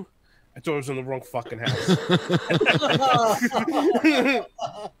bedroom. I thought I was in the wrong fucking house.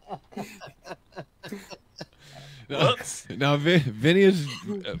 Now, Vinny is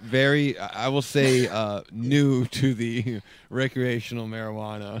very, I will say, new to the recreational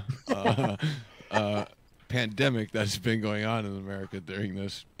marijuana pandemic that's been going on in America during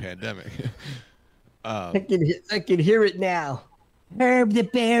this pandemic. I can hear it now. Herb the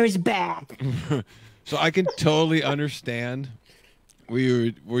Bear is back. So I can totally understand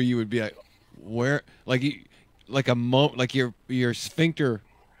where you would be like your sphincter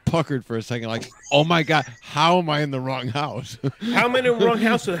puckered for a second, like, oh my god, how am I in the wrong house? How am I in the wrong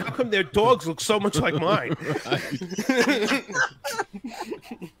house? How come their dogs look so much like mine?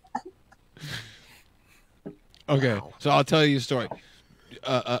 Okay, so I'll tell you a story,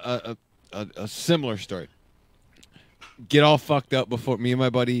 a similar story. Get all fucked up before me and my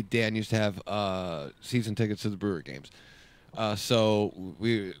buddy Dan used to have season tickets to the Brewer games. So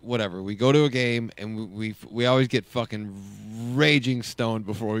we go to a game and we always get fucking raging stoned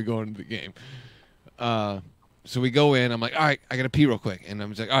before we go into the game. So we go in. I'm like, all right, I gotta pee real quick, and I'm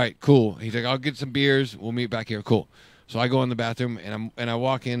just like, all right, cool. He's like, I'll get some beers. We'll meet back here. Cool. So I go in the bathroom and I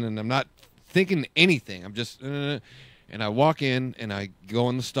walk in and I'm not thinking anything. I'm just and I walk in and I go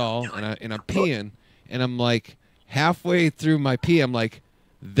in the stall and I'm peeing and I'm like halfway through my pee I'm like,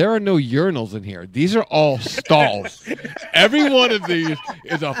 there are no urinals in here. These are all stalls. Every one of these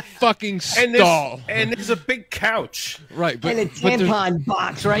is a fucking stall. And there's a big couch. Right. And a tampon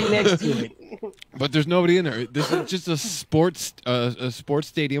box right next to it. But there's nobody in there. This is just a sports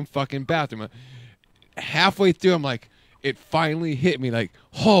stadium fucking bathroom. Halfway through, I'm like, it finally hit me like,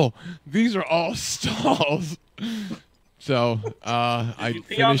 oh, these are all stalls. So I you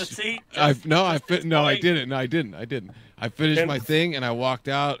pee finished. on the seat? I didn't. I didn't. I finished my thing and I walked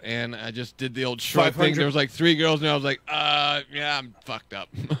out and I just did the old shrug thing. There was like 3 girls and I was like, yeah, I'm fucked up.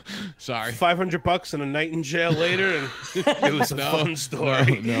 Sorry. $500 and a night in jail later, and it was a fun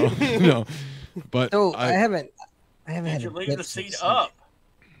story. No. But so I haven't Did had you a leave the seat up?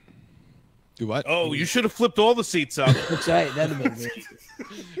 Do what? Oh, you should have flipped all the seats up. That's right. That'd have been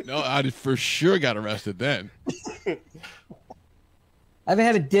good. No, I'd for sure got arrested then. I've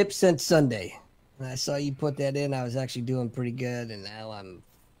had a dip since Sunday. And I saw you put that in. I was actually doing pretty good, and now I'm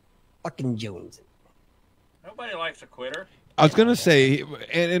fucking jonesing. Nobody likes a quitter. I was gonna say,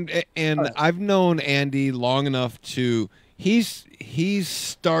 and I've known Andy long enough to he's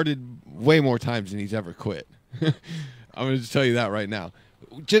started way more times than he's ever quit. I'm gonna just tell you that right now.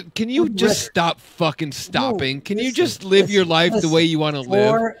 Can you just stop fucking stopping? No, Can you just live your life the way you want to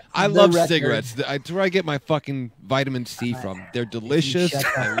live? I love cigarettes. That's where I get my fucking vitamin C from. They're delicious.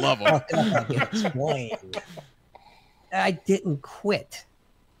 I love them. I didn't quit.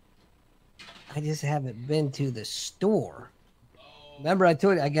 I just haven't been to the store. Remember, I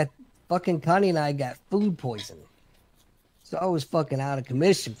told you I got fucking Connie and I got food poisoning. So I was fucking out of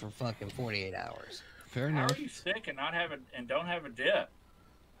commission for fucking 48 hours. Fair How enough. are you sick and don't have a dip?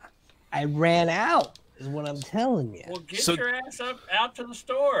 I ran out, is what I'm telling you. Well, get your ass out to the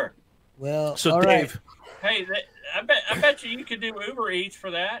store. Well, So all Dave, right. Hey, I bet you could do Uber Eats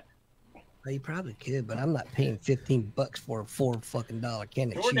for that. Well, you probably could, but I'm not paying $15 for a $4 fucking can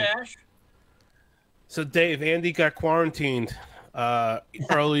of cheese. DoorDash. So Dave, Andy got quarantined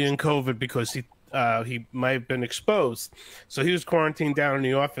early in COVID because he might have been exposed. So he was quarantined down in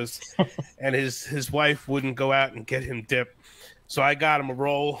the office, and his wife wouldn't go out and get him dip. So I got him a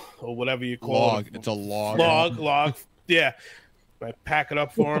roll or whatever you call it. It's a log. Log. Yeah. I pack it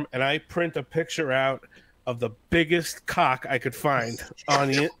up for him, and I print a picture out of the biggest cock I could find on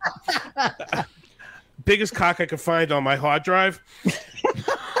the biggest cock I could find on my hard drive.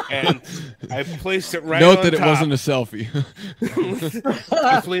 And I placed it right Note on that top. it wasn't a selfie.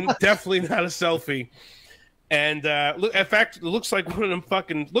 definitely not a selfie. And look, in fact, it looks like one of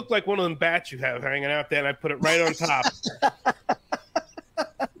them bats you have hanging out there, and I put it right on top.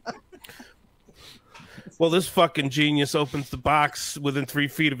 Well, this fucking genius opens the box within 3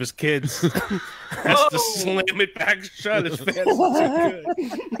 feet of his kids. Has to slam it back shut as fast as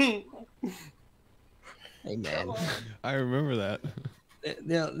he could. Hey man, I remember that.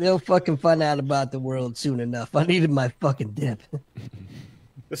 They'll fucking find out about the world soon enough. I needed my fucking dip.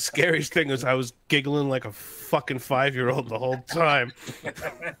 The scariest thing was I was giggling like a fucking 5-year-old the whole time.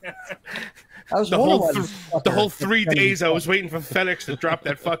 I was the whole 3 days I was waiting for FedEx to drop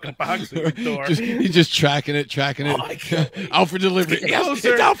that fucking box at the door. He's just tracking it. Out for delivery. It's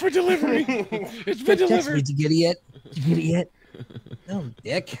out for delivery. It's been delivered. Did you get it yet? Did you get it yet? No,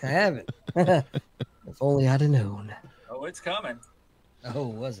 Dick, I haven't. If only I'd have known. Oh, it's coming. Oh,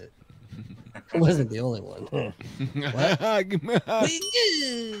 was it? I wasn't the only one. What?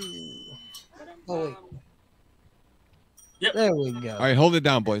 Oh, wait. Yep. There we go. All right, hold it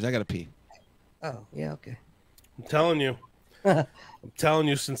down, boys. I gotta pee. Oh, yeah, okay. I'm telling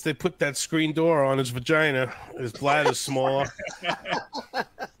you, since they put that screen door on his vagina, his bladder's smaller.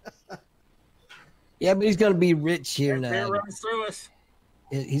 Yeah, but he's gonna be rich here now. Beer runs through us.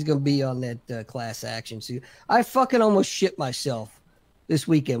 He's gonna be on that class action suit. I fucking almost shit myself this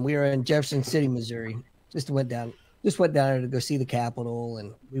weekend. We were in Jefferson City, Missouri. Just went down there to go see the Capitol,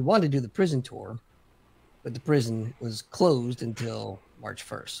 and we wanted to do the prison tour, but the prison was closed until March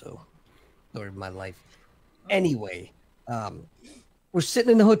 1st. So, Lord of my life. Anyway, we're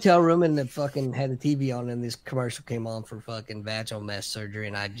sitting in the hotel room, and the fucking had the TV on, and this commercial came on for fucking vaginal mesh surgery,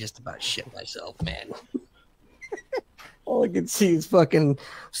 and I just about shit myself, man. All I could see is fucking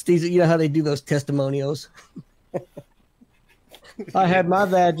Steve. You know how they do those testimonials? I had my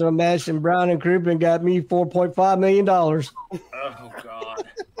vaginal mesh, and Brown and Crouppen got me $4.5 million. Oh God!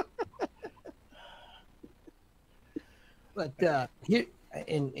 But here,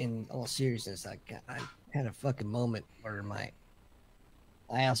 in all seriousness, I had a fucking moment where my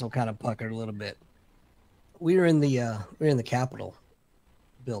asshole kind of puckered a little bit. We were in the Capitol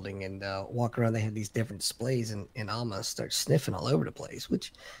building and walk around. They had these different displays, and Alma starts sniffing all over the place,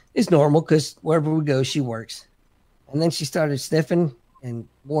 which is normal because wherever we go, she works. And then she started sniffing and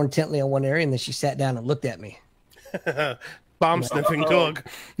more intently on one area, and then she sat down and looked at me. Bomb sniffing dog.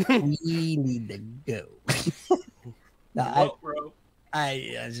 We need to go. Now,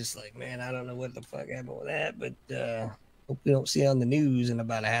 I was just like, man, I don't know what the fuck happened with that, but hope we don't see it on the news in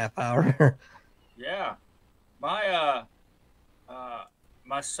about a half hour. Yeah, my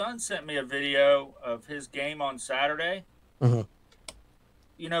son sent me a video of his game on Saturday. Mm-hmm.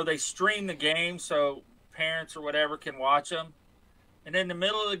 You know, they stream the game so parents or whatever can watch them. And in the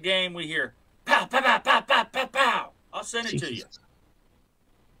middle of the game, we hear pow, pow, pow, pow, pow, pow, pow. I'll send it to you.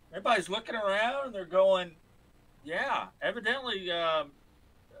 Everybody's looking around and they're going, yeah, evidently, yeah,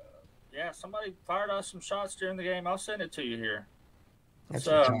 somebody fired off some shots during the game. I'll send it to you here. That's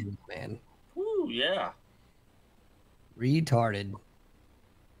so, retarded, man. Woo, yeah. Retarded.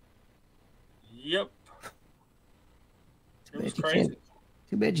 Yep. It was Too crazy.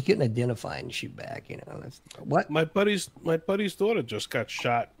 Too bad you couldn't identify and shoot back. You know, that's what My buddy's daughter just got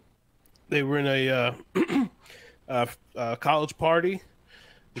shot. They were in a college party.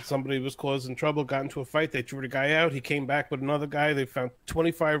 And somebody was causing trouble, got into a fight. They threw the guy out. He came back with another guy. They found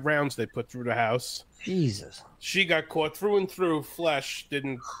 25 rounds they put through the house. Jesus. She got caught through and through, flesh,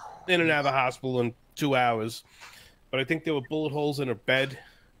 in and out of the hospital in 2 hours. But I think there were bullet holes in her bed.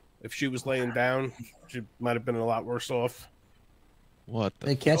 If she was laying down, she might have been a lot worse off. What the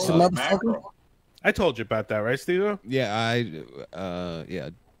They catch the motherfucker? I told you about that, right, Steve? Yeah,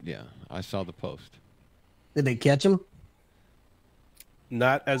 yeah, I saw the post. Did they catch him?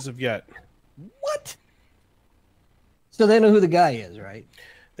 Not as of yet. What? So they know who the guy is, right?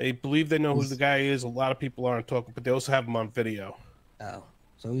 They believe they know who the guy is. A lot of people aren't talking, but they also have him on video. Oh,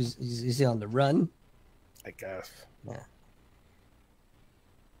 so is he on the run? I guess. Yeah.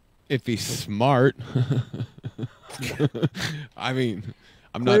 If he's smart. I mean,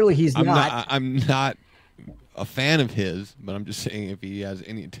 Clearly he's not. I'm not a fan of his, but I'm just saying if he has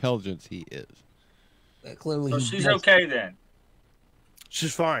any intelligence, he is. Clearly, So she's okay then.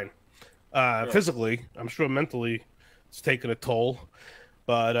 She's fine. Physically, I'm sure mentally it's taken a toll.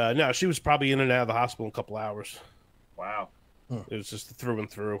 But no, she was probably in and out of the hospital in a couple hours. Wow. It was just a through and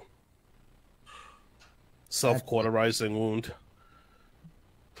through. Self-cauterizing wound.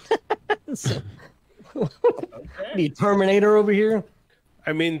 The Terminator over here.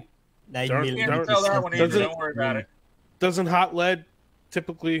 I mean, Now you don't tell that one either. Don't worry about it. Doesn't hot lead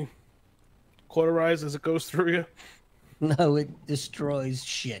typically cauterize as it goes through you? No, it destroys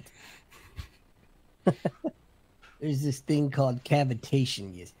shit. There's this thing called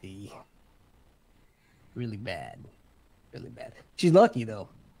cavitation, you see. Really bad. Really bad. She's lucky, though.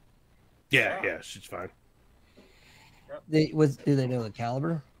 Yeah, she's fine. Do they know the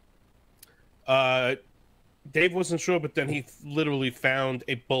caliber? Dave wasn't sure, but then he literally found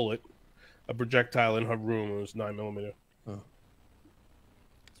a bullet, a projectile in her room. It was 9mm.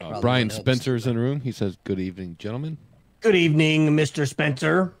 Brian Spencer's in the room. He says, "Good evening, gentlemen." Good evening, Mr.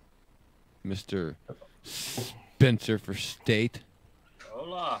 Spencer. Mr. Spencer for state.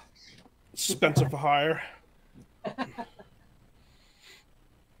 Hola. Spencer for hire.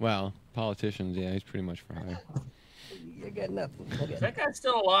 Well, politicians, yeah, he's pretty much for hire. You got nothing. Is that guy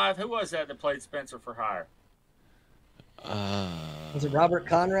still alive? Who was that played Spencer for hire? Was it Robert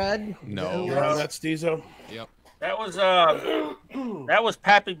Conrad? No. No, that's Diesel. Yep. That was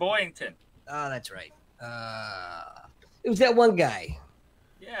Pappy Boyington. Oh, that's right. It was that one guy.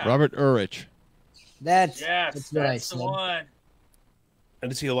 Yeah. Robert Urich. That's what I the said. one.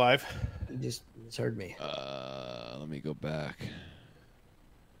 And is he alive? You just misheard me. Let me go back.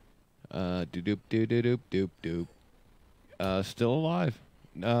 Doop doop doop doop doop. Still alive.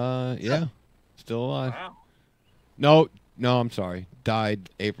 Yeah. Still alive. Wow. No, I'm sorry.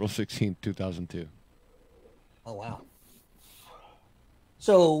 Died April 16th, 2002. Oh, wow.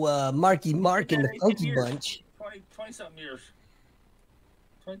 So, Marky Mark and the Funky Bunch. 20-something years.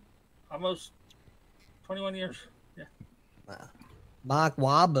 Almost 21 years. Yeah. Wow. Mark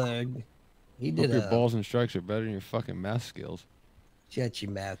Wahlberg. He did Hope your balls and strikes are better than your fucking math skills. Shut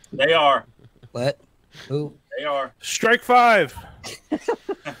your mouth. They are. What? Who? They are. Strike 5.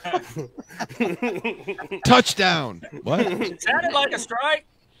 Touchdown. What? It sounded like a strike.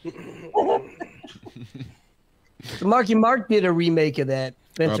 So Marky Mark did a remake of that.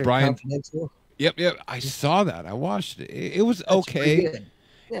 Spencer Brian. Confidential. Yep. I saw that. I watched it. It was okay.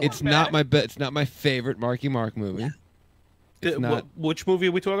 Yeah. It's not my It's not my favorite Marky Mark movie. It's not Which movie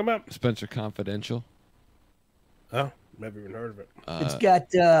are we talking about? Spencer Confidential. Oh, never even heard of it. It's got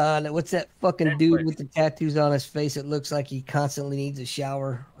what's that fucking dude with the tattoos on his face? It looks like he constantly needs a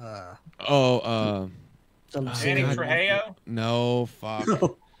shower. Danny Trejo? No, fuck.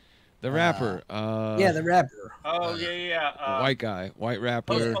 The rapper. Yeah, the rapper. Oh yeah. White guy, white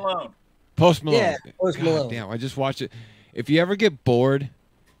rapper. Post Malone. Post Malone. Yeah, Post Malone. God damn, I just watched it. If you ever get bored,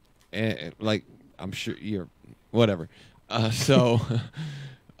 and like I'm sure you're, whatever.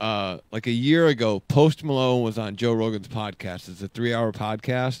 Like a year ago, Post Malone was on Joe Rogan's podcast. It's a 3-hour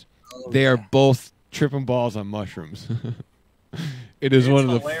podcast. They are both tripping balls on mushrooms. It is one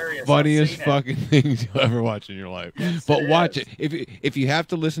of the funniest fucking things you'll ever watch in your life. Yes, but watch it. If you have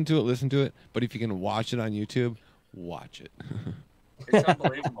to listen to it, listen to it. But if you can watch it on YouTube, watch it. It's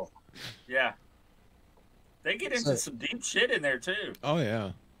unbelievable. Yeah. They get into some deep shit in there too. Oh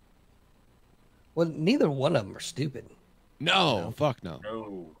yeah. Well, neither one of them are stupid. No, fuck no.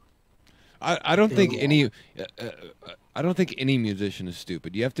 No. I don't think any. I don't think any musician is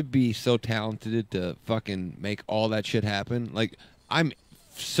stupid. You have to be so talented to fucking make all that shit happen. Like I'm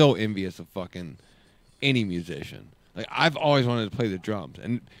so envious of fucking any musician. Like I've always wanted to play the drums,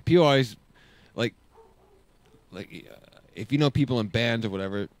 and people always like if you know people in bands or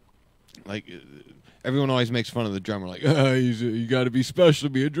whatever, like everyone always makes fun of the drummer. Like you got to be special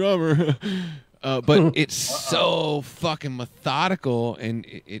to be a drummer. But it's so fucking methodical, and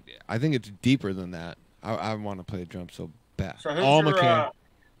I think it's deeper than that. I want to play the drums so bad. So who's your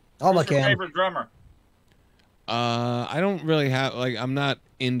favorite drummer? I don't really have I'm not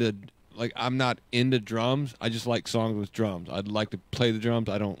into drums. I just like songs with drums. I'd like to play the drums.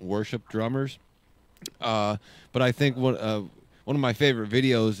 I don't worship drummers. But I think one of my favorite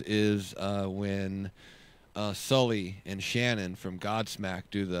videos is when Sully and Shannon from Godsmack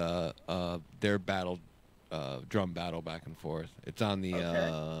do their battle, drum battle back and forth. It's on the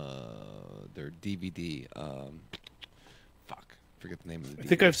their DVD. Forget the name of the DVD. I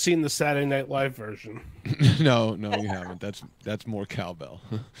think I've seen the Saturday Night Live version. No, you haven't. That's more cowbell.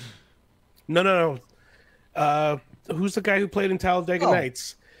 No. Who's the guy who played in Talladega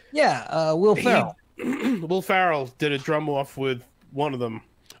Nights? Yeah, Will Ferrell. Will Ferrell did a drum off with one of them.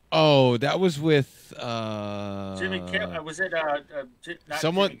 Oh, that was with Jimmy Kimmel. Was it not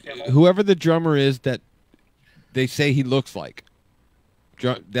someone? Jimmy Kimmel? Whoever the drummer is that they say he looks like.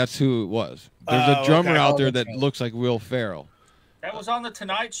 That's who it was. There's a drummer out there that looks like Will Ferrell. That was on the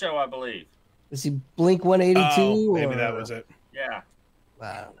Tonight Show, I believe. Is he Blink 182? Maybe that was it. Yeah.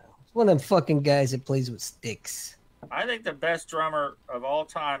 I don't know. It's one of them fucking guys that plays with sticks. I think the best drummer of all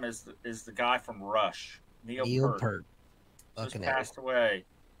time is the guy from Rush, Neil Peart. Just passed away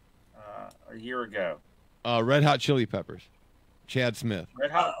a year ago. Red Hot Chili Peppers. Chad Smith.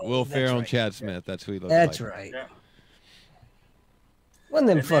 Will Ferrell and Chad Smith. That's who he looks like. That's right. Yeah. One of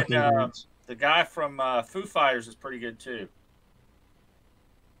them fucking the guy from Foo Fighters is pretty good too.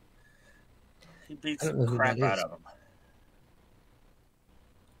 He beats the crap out of him.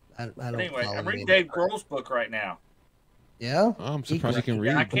 I don't Anyway, follow I'm reading him. Dave Grohl's book right now. Yeah? Oh, I'm surprised you can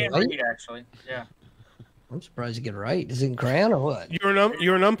read. I can't Right? read actually. Yeah. I'm surprised you get it right. Is it in crayon or what?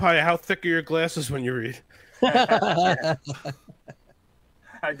 You're an umpire. How thick are your glasses when you read?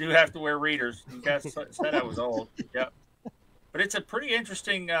 I do have to wear readers. You guys said I was old. Yep. But it's a pretty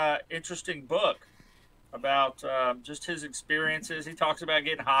interesting book about just his experiences. He talks about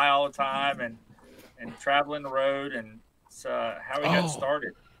getting high all the time and traveling the road and how he got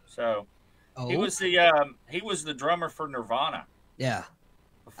started. So he was the drummer for Nirvana. Yeah.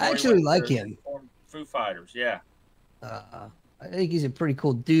 before I he actually went like to him. form Foo Fighters. Yeah. I think he's a pretty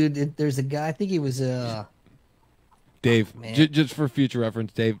cool dude. There's a guy, I think he was Dave, man. just for future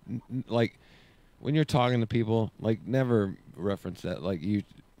reference, Dave, like when you're talking to people, like never reference that. Like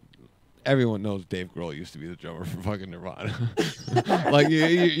everyone knows Dave Grohl used to be the drummer for fucking Nirvana. Like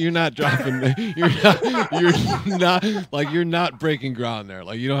you're not dropping, you're not breaking ground there.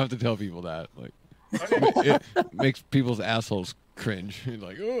 Like you don't have to tell people that. Like it makes people's assholes cringe. You're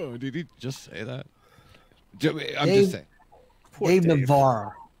like, oh, did he just say that? I'm just saying. Dave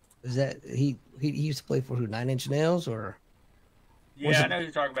Navarre. Is that he used to play for who? 9 Inch Nails or? Yeah, I know who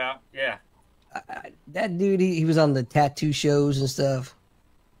you're talking about. Yeah. That dude, he was on the tattoo shows and stuff.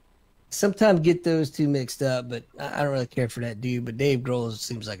 Sometimes get those two mixed up, but I don't really care for that dude. But Dave Grohl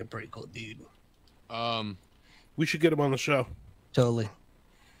seems like a pretty cool dude. We should get him on the show. Totally.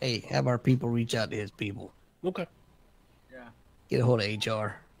 Hey, have our people reach out to his people. Okay. Yeah. Get a hold of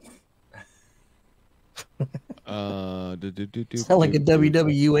HR. Sound Sound like a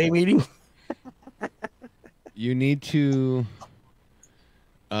WWA meeting. You need to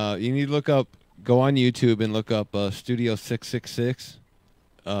look up, go on YouTube and look up Studio 666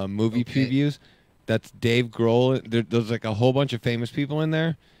 movie previews. That's Dave Grohl. There's like a whole bunch of famous people in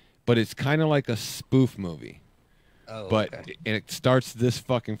there, but it's kind of like a spoof movie. Oh, but okay. and it starts this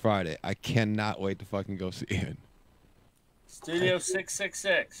fucking Friday. I cannot wait to fucking go see it. Studio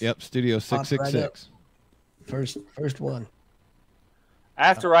 666. Yep, Studio Popped 666. First one. I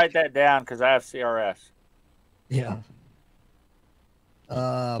have to write that down because I have CRS. Yeah.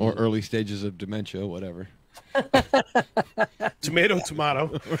 Or early stages of dementia, whatever. Tomato. Took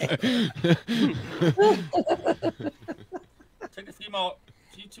a few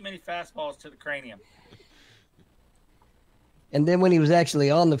too many fastballs to the cranium. And then when he was actually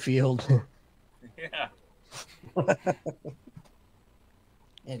on the field. Yeah.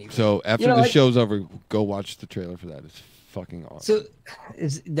 Anyway. So after the show's over, go watch the trailer for that. It's fucking awesome. So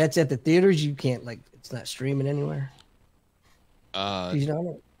that's at the theaters? You can't it's not streaming anywhere? I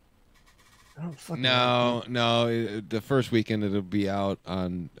don't fucking know. No. The first weekend it'll be out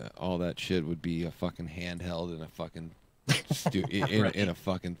on all that shit would be a fucking handheld in a fucking in a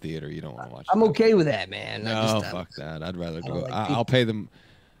fucking theater. You don't want to watch. I'm okay with that, man. No, fuck that. I'd rather go. I'll pay them.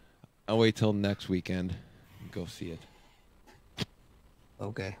 I'll wait till next weekend and go see it.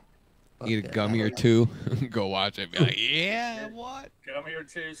 Okay. Eat a gummy or two. Go watch it. Be like, yeah, what? Gummy or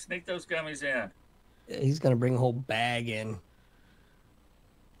two. Sneak those gummies in. He's gonna bring a whole bag in.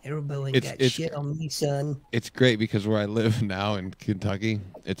 Everybody got shit on me, son. It's great because where I live now in Kentucky,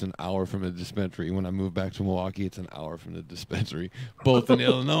 it's an hour from the dispensary. When I moved back to Milwaukee, it's an hour from the dispensary. Both in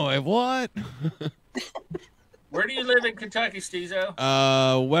Illinois. What? Where do you live in Kentucky,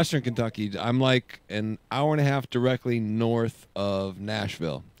 Stezo? Western Kentucky. I'm like an hour and a half directly north of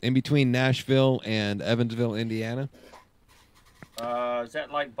Nashville. In between Nashville and Evansville, Indiana. Is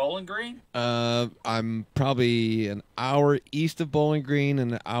that like Bowling Green? I'm probably an hour east of Bowling Green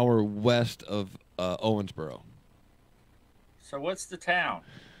and an hour west of Owensboro. So what's the town?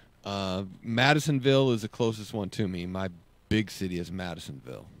 Madisonville is the closest one to me. My big city is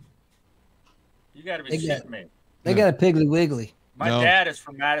Madisonville. You got to be shitting me. They got a Piggly Wiggly. My dad is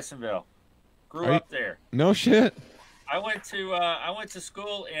from Madisonville. Grew up there. No shit. I went to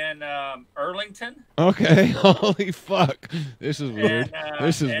school in Earlington. Okay. Holy fuck. This is weird.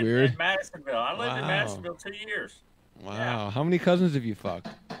 This is weird. In Madisonville. I lived in Madisonville 2 years. Wow. Yeah. How many cousins have you fucked?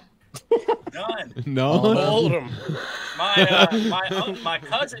 None. None? All of them. My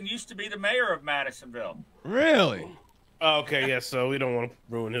cousin used to be the mayor of Madisonville. Really? Oh, okay, yeah, so we don't want to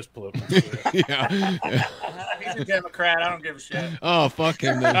ruin his political. Yeah. He's a Democrat. I don't give a shit. Oh, fuck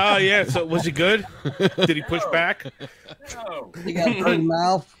him then. Oh, yeah, so was he good? Did he push back? No. You got a pretty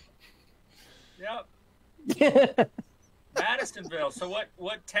mouth. Yep. Madisonville. So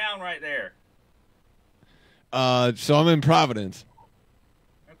what town right there? So I'm in Providence.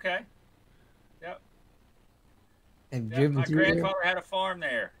 Okay. Yep. Driven My through there? grandfather had a farm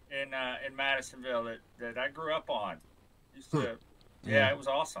there in Madisonville that I grew up on. Used to, yeah, it was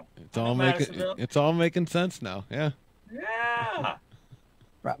awesome. It's all making sense now. Yeah. Yeah.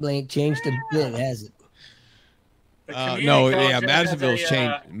 Probably ain't changed a bit, has it? No, yeah, Madisonville's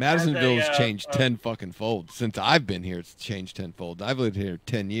changed. Madisonville's changed 10 fucking fold since I've been here. It's changed 10-fold. I've lived here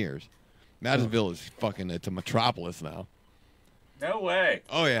 10 years. Madisonville is fucking. It's a metropolis now. No way.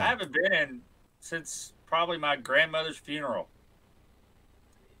 Oh yeah. I haven't been in since probably my grandmother's funeral.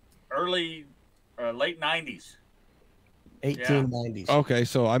 Late 90s. 1890s. Okay,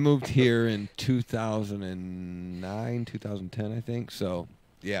 so I moved here in 2009, 2010, I think. So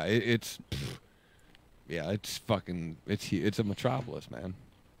yeah, it's fucking. It's a metropolis, man.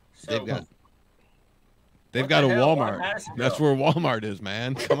 So, They've got a Walmart. That's where Walmart is,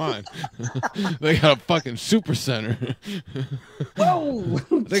 man. Come on. They got a fucking super center. Whoa!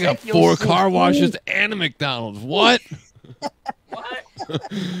 They got 4 car washes and a McDonald's. What? What?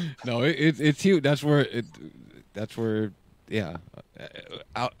 No, it's huge. That's where yeah.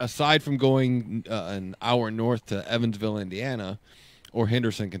 Aside from going an hour north to Evansville, Indiana, or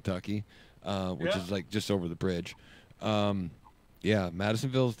Henderson, Kentucky, which is like just over the bridge. Yeah,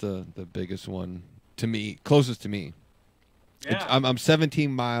 Madisonville's the biggest one. To me, closest to me. Yeah. I'm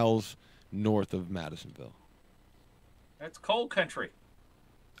 17 miles north of Madisonville. That's coal country.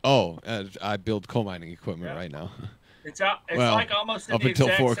 Oh, I build coal mining equipment right now. It's out. It's like almost in up the until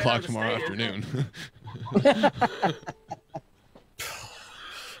exact 4 center o'clock of the tomorrow state, afternoon.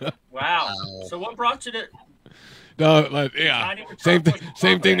 Wow. So what brought you to? No, yeah, same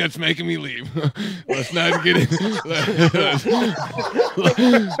thing that's making me leave. Let's not get it.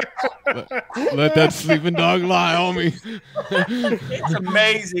 Let that sleeping dog lie on me. It's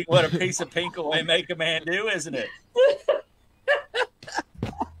amazing what a piece of pink away make a man do, isn't it?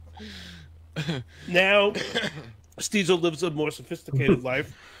 Now, Steezel lives a more sophisticated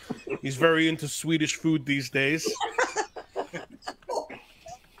life. He's very into Swedish food these days.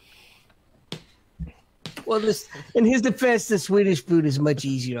 Well, in his defense, the Swedish food is much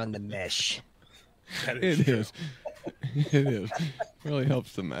easier on the mesh. It is. It is. Really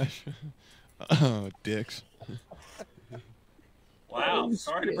helps the mesh. Oh, dicks. Wow.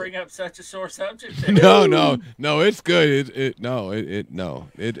 Sorry to bring up such a sore subject. No, it's good. It's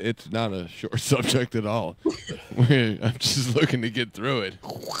not a short subject at all. I'm just looking to get through it.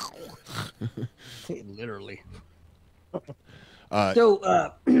 Literally.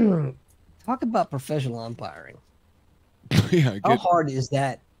 So, talk about professional umpiring. Yeah, how hard is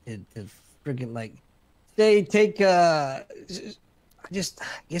that to freaking take I guess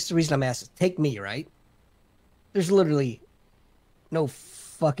the reason I'm asking, take me, right? There's literally no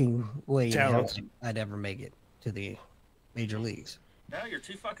fucking way in hell I'd ever make it to the major leagues. No, you're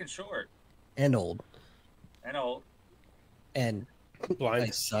too fucking short. And old. And blind. I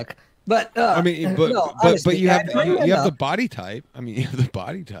suck. But I mean, but honestly, you have the body type. I mean, you have the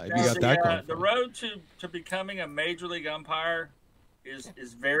body type. You got that going. The road to becoming a major league umpire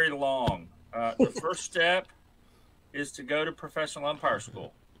is very long. The first step is to go to professional umpire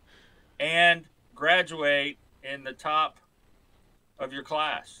school and graduate in the top of your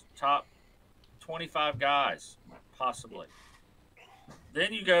class, top 25 guys, possibly.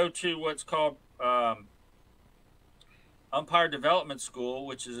 Then you go to what's called umpire development school,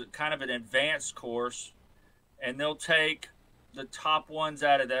 which is kind of an advanced course, and they'll take the top ones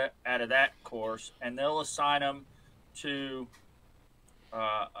out of that course, and they'll assign them to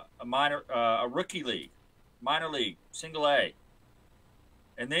a rookie league, minor league, single A,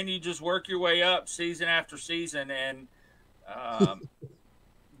 and then you just work your way up season after season, and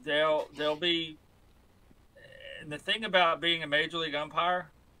they'll be. And the thing about being a major league umpire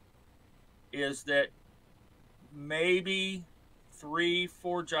is that maybe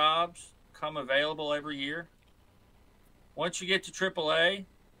 3-4 jobs come available every year. Once you get to AAA,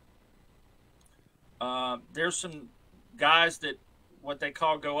 there's some guys that what they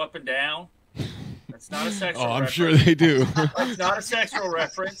call go up and down. That's not a sexual reference. I'm sure they do. It's not a sexual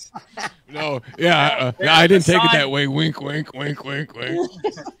reference. No, yeah, I didn't take it that way. Wink, wink, wink, wink, wink.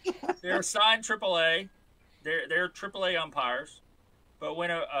 They're assigned AAA. They're AAA umpires. But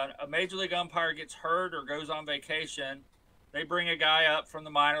when a major league umpire gets hurt or goes on vacation, they bring a guy up from the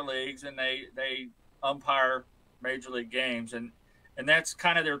minor leagues and they umpire major league games, and that's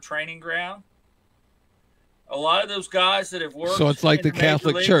kind of their training ground. A lot of those guys that have worked, so it's like the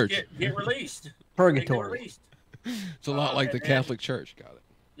Catholic Church, get released. Purgatory. It's a lot like the Catholic Church. Got it.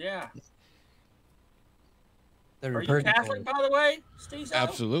 Yeah. Are you Catholic, by the way, Steve?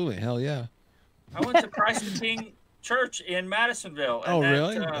 Absolutely. Hell yeah. I went to Christ the King Church in Madisonville. And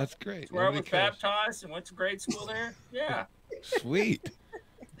really? That's great. That's where I was baptized and went to grade school there. Yeah. Sweet.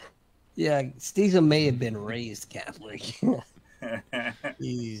 Yeah, Steve may have been raised Catholic.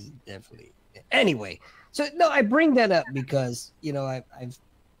 He's definitely. Anyway, so no, I bring that up because I've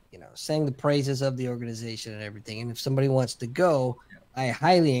sang the praises of the organization and everything. And if somebody wants to go, I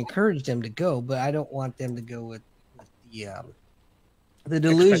highly encourage them to go, but I don't want them to go with the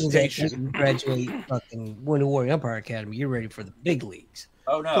delusions that if you graduate fucking Wounded Warrior Umpire Academy, you're ready for the big leagues.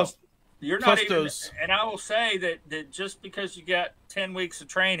 Oh no, Plus- you're not plus even. those- And I will say that just because you got 10 weeks of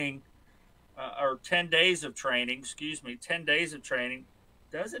training, or 10 days of training, 10 days of training,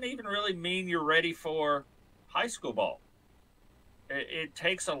 doesn't even really mean you're ready for high school ball. It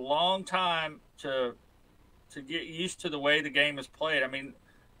takes a long time to get used to the way the game is played. I mean,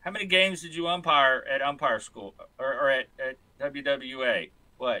 how many games did you umpire at umpire school or at WWA?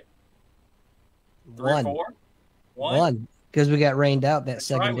 What? 3 or 4? One, because we got rained out that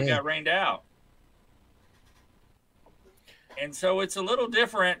second Right, day. we got rained out. And so it's a little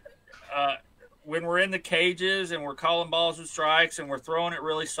different when we're in the cages and we're calling balls with strikes and we're throwing it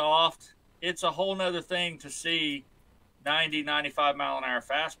really soft. It's a whole nother thing to see 90, 95 mile an hour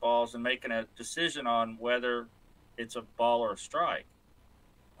fastballs and making a decision on whether it's a ball or a strike.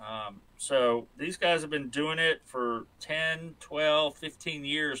 So these guys have been doing it for 10, 12, 15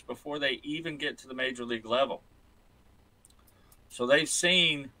 years before they even get to the major league level. So they've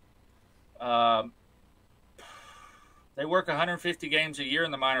seen, they work 150 games a year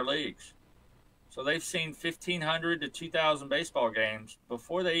in the minor leagues. So they've seen 1,500 to 2,000 baseball games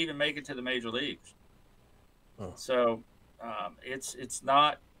before they even make it to the major leagues. Oh. So it's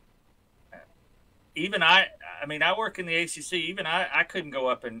not even I mean, I work in the ACC. Even I couldn't go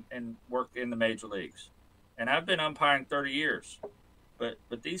up and work in the major leagues, and I've been umpiring 30 years. But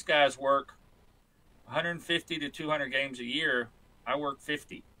these guys work 150 to 200 games a year. I work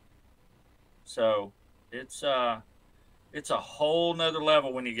 50. So it's a whole nother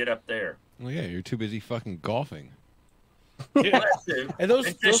level when you get up there. Well, yeah, you're too busy fucking golfing. Yeah. And those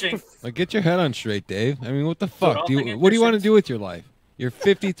fishing. Like, get your head on straight, Dave. I mean, what the Dude, fuck? I'll Do think you, it what do you want to fishing. do with your life? You're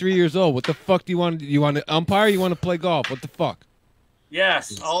 53 years old. What the fuck do you want? You want to umpire? You want to play golf? What the fuck?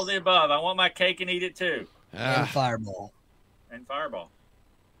 Yes, all the above. I want my cake and eat it too. And Fireball. And Fireball.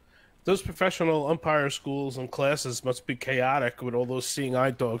 Those professional umpire schools and classes must be chaotic with all those seeing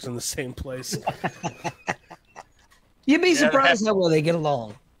eye dogs in the same place. You'd be Yeah, surprised how well they get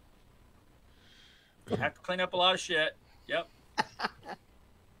along. Have to clean up a lot of shit. Yep.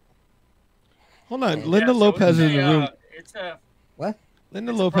 Hold on, Yeah, Linda so Lopez is in the room. It's a What?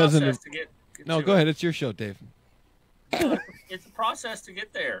 Linda it's a Lopez in the. process to get No, to go it. ahead. It's your show, Dave. It's a process to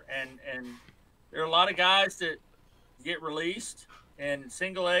get there, and there are a lot of guys that get released in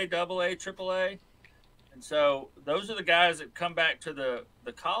single A, double A, triple A, and so those are the guys that come back to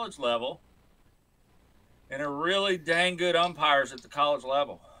the college level and are really dang good umpires at the college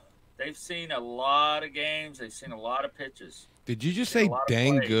level. They've seen a lot of games. They've seen a lot of pitches. Did you just Seen a say lot of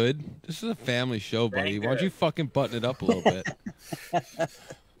dang plays. good? This is a family show, buddy. Dang Why don't good. you fucking button it up a little bit?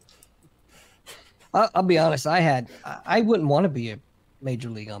 I'll be honest. I wouldn't want to be a major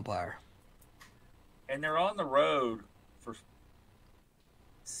league umpire. And they're on the road for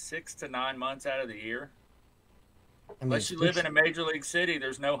 6 to 9 months out of the year. I mean, Unless you live in a major league city,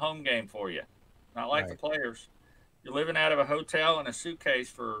 there's no home game for you. Not like the players. You're living out of a hotel in a suitcase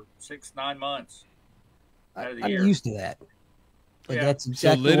for 6, 9 months out of the I'm year. used to that. But Yeah. that's So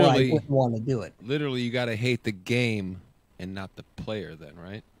exactly why I literally, wouldn't want to do it. literally, you got to hate the game and not the player, then,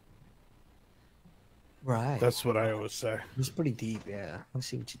 right? Right. That's what I always say. It's pretty deep, yeah. Let's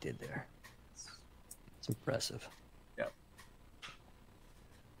see what you did there. It's impressive. Yep.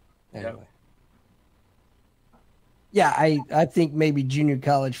 Anyway. Yeah, I think maybe junior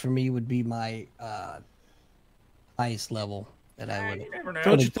college for me would be my highest level that I would. You never know.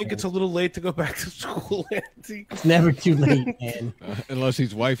 Don't you think it's a little late to go back to school, Andy? It's never too late, man. Unless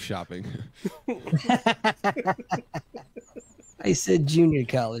he's wife shopping. I said junior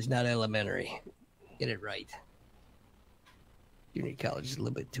college, not elementary. Get it right. Junior college is a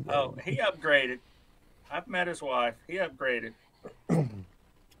little bit too Oh, early. he upgraded. I've met his wife. He upgraded.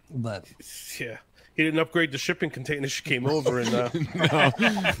 But Yeah. He didn't upgrade the shipping container she came over and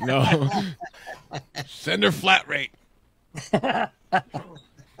No. Send her flat rate. put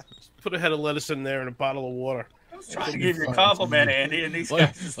a head of lettuce in there and a bottle of water. I was trying to give you a compliment, Andy, and these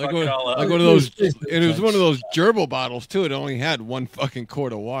guys just fuck one, it all up. like one of those, and it was one of those gerbil bottles too. It only had one fucking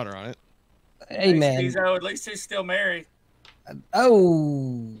quart of water on it. hey, man. At least he's still married.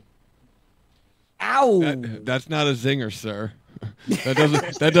 Oh. Ow. That's not a zinger, sir.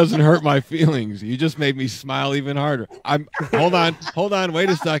 That doesn't hurt my feelings. You just made me smile even harder. Hold on, wait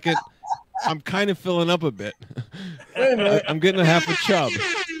a second. I'm kind of filling up a bit. I'm getting a half a chub.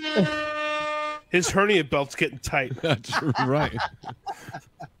 His hernia belt's getting tight. That's right.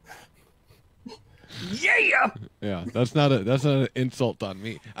 Yeah. Yeah, that's not an insult on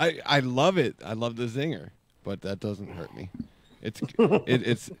me. I love it. I love the zinger, but that doesn't hurt me. It's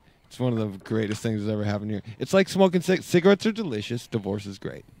one of the greatest things that's ever happened here. It's like smoking cigarettes are delicious. Divorce is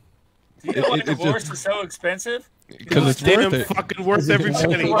great. Do you know why divorce is so expensive? Because it's worth it. Fucking worth every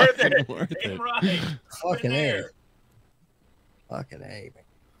penny. Worth it. Worth it. Right. Fucking A. Fucking A.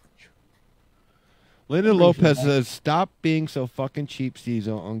 Linda Lopez says, "Stop being so fucking cheap,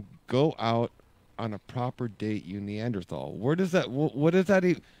 Cesar, and go out on a proper date, you Neanderthal." Where does that? What does that?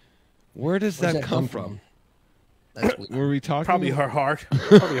 Where does that come from? Were we talking? Probably her heart.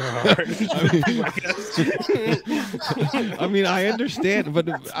 Probably her heart. I mean, I understand, but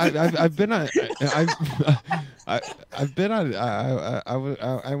I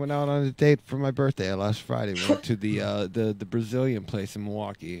went out on a date for my birthday last Friday. We went to the Brazilian place in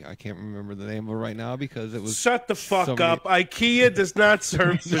Milwaukee. I can't remember the name of it right now because it was. Shut the fuck up! IKEA does not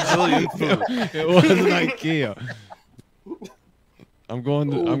serve Brazilian food. It wasn't IKEA. I'm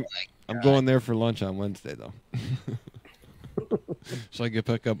going there for lunch on Wednesday, though. So I can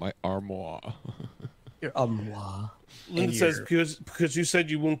pick up my armoire. Your armoire. Linda says, because you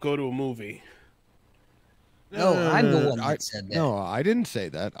said you won't go to a movie. No, I'm the one that said that. No, I didn't say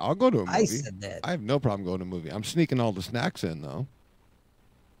that. I'll go to a movie. I said that. I have no problem going to a movie. I'm sneaking all the snacks in, though.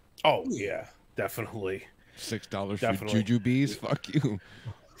 Oh, yeah. Definitely. $6 for jujubes? Fuck you.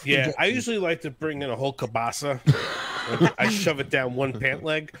 Yeah, I usually like to bring in a whole kielbasa. I shove it down one pant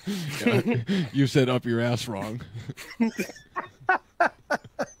leg. Yeah. You said up your ass wrong.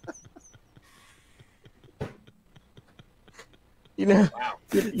 You know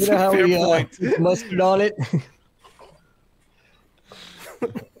how we mustard on it.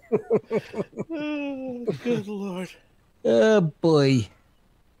 Oh, good Lord. Oh boy,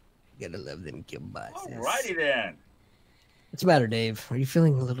 gotta love them kielbasas. Alrighty then. What's the matter, Dave? Are you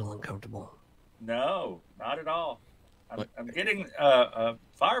feeling a little uncomfortable? No, not at all. I'm getting a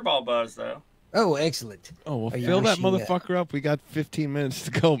fireball buzz though. Oh, excellent. Oh, well, fill that motherfucker up. We got 15 minutes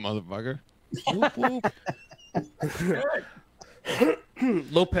to go, motherfucker. Whoop, whoop. Good.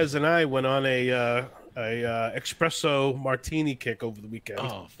 Lopez and I went on a espresso martini kick over the weekend.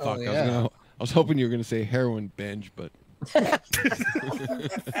 Oh fuck! I was hoping you were gonna say heroin binge, but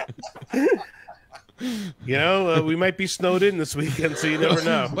you know, we might be snowed in this weekend, so you never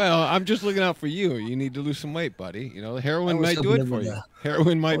know. Well, I'm just looking out for you. You need to lose some weight, buddy. You know, heroin might do it for you.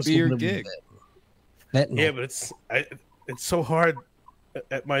 Heroin might be your gig. Yeah, but it's so hard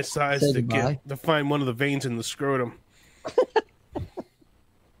at my size to find one of the veins in the scrotum.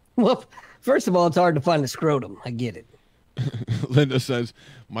 Well, first of all, it's hard to find the scrotum. I get it. Linda says,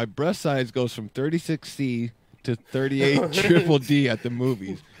 my breast size goes from 36C to 38 triple D at the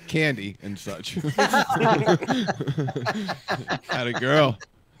movies. Candy and such. Had a girl.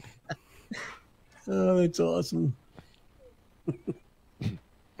 Oh, that's awesome.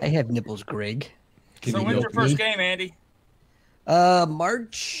 I have nipples, Greg. So when's your first game, Andy?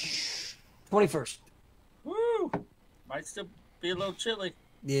 March 21st. Woo! Might still be a little chilly.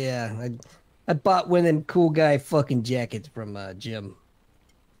 Yeah, I bought one of them cool guy fucking jackets from Jim.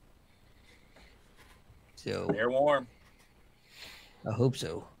 So they're warm. I hope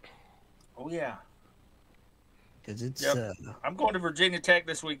so. Oh yeah. Because it's. I'm going to Virginia Tech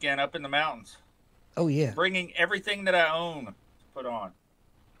this weekend, up in the mountains. Oh yeah. Bringing everything that I own to put on.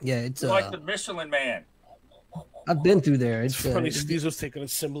 Yeah, it's like the Michelin Man. I've been through there. It's funny. Steve was taking a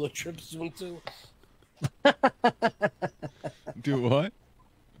similar trip soon too. Do what?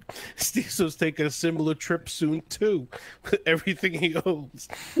 Steve was taking a similar trip soon too, with everything he owns.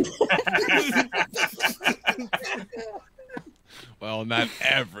 Well, not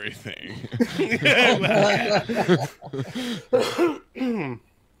everything.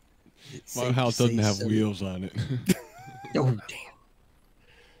 My house doesn't have wheels on it. Oh damn!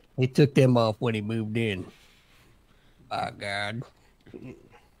 He took them off when he moved in. My God.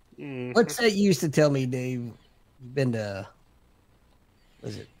 What's that you used to tell me, Dave? You've been to,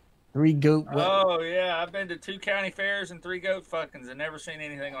 was it 3 goat? Oh, yeah. I've been to 2 county fairs and 3 goat fuckings and never seen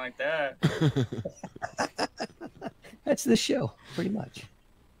anything like that. That's the show, pretty much.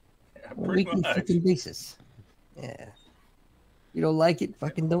 Yeah, on a weekly fucking basis. Yeah. You don't like it,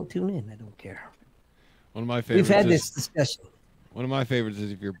 fucking don't tune in. I don't care. One of my favorites. We've had this discussion. One of my favorites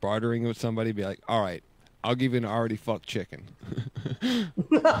is if you're bartering with somebody, be like, all right, I'll give you an already fucked chicken.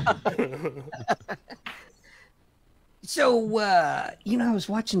 So, you know, I was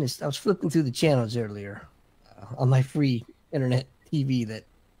watching this. I was flipping through the channels earlier on my free internet TV that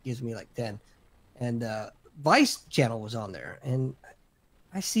gives me like 10. And Vice channel was on there. And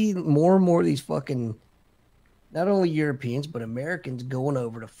I see more and more of these fucking, not only Europeans, but Americans going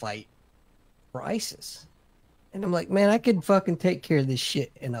over to fight for ISIS. And I'm like, man, I could fucking take care of this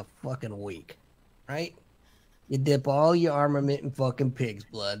shit in a fucking week, right? You dip all your armament in fucking pig's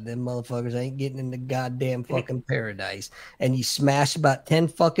blood. Them motherfuckers ain't getting in the goddamn fucking paradise. And you smash about 10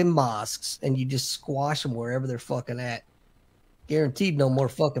 fucking mosques and you just squash them wherever they're fucking at. Guaranteed no more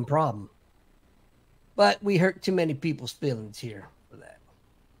fucking problem. But we hurt too many people's feelings here for that.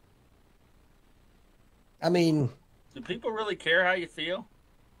 I mean... Do people really care how you feel?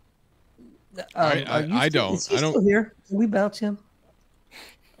 I don't. Is he still here? Can we bounce him?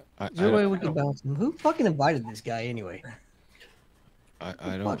 Is there a way we can bounce him? Who fucking invited this guy anyway? I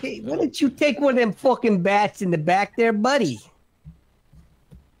don't. Okay, why don't you take one of them fucking bats in the back there, buddy?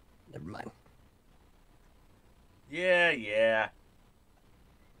 Never mind. Yeah.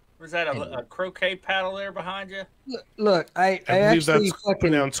 Was that a croquet paddle there behind you? Look, I believe actually that's fucking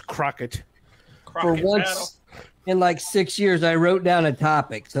pronounced Crockett. for once in like 6 years, I wrote down a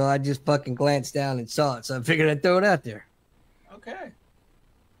topic, so I just fucking glanced down and saw it. So I figured I'd throw it out there. Okay.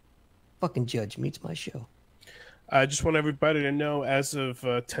 Fucking judge me. It's my show. I just want everybody to know, as of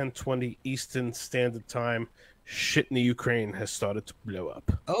 10:20 Eastern Standard Time, shit in the Ukraine has started to blow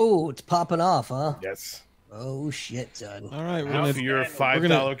up. Oh, it's popping off, huh? Yes. Oh shit, son. All right, Now for your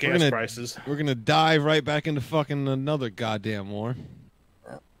 $5 gas prices. We're gonna dive right back into fucking another goddamn war.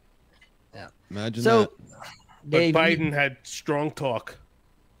 Yeah. Imagine So, that. Dave, But Biden had strong talk.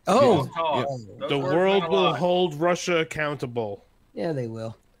 Oh, The world will hold Russia accountable. Yeah, they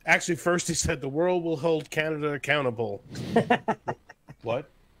will. Actually, first he said the world will hold Canada accountable. What?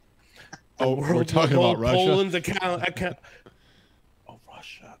 Oh, we're talking about Russia? Poland's account. Oh,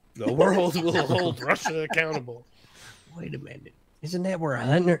 Russia. The world will hold Russia accountable. Wait a minute. Isn't that where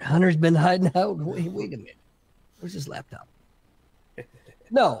Hunter's been hiding out? Wait a minute. Where's his laptop?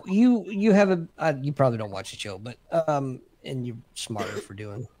 No, you have a. You probably don't watch the show, but and you're smarter for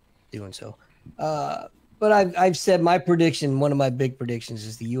doing so. But I've said my prediction. One of my big predictions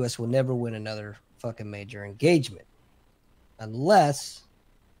is the U.S. will never win another fucking major engagement unless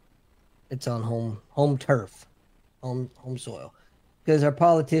it's on home turf, home soil, because our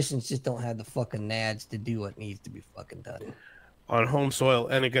politicians just don't have the fucking nads to do what needs to be fucking done On home soil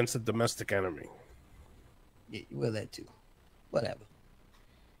and against a domestic enemy. Yeah, well, that too. Whatever.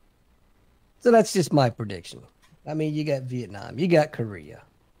 So that's just my prediction. I mean, you got Vietnam, you got Korea,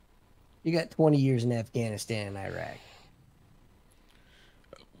 you got 20 years in Afghanistan and Iraq.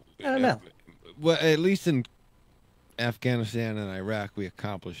 I don't know. Well, at least in Afghanistan and Iraq, we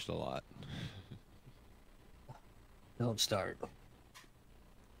accomplished a lot. Don't start.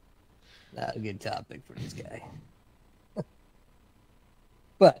 Not a good topic for this guy.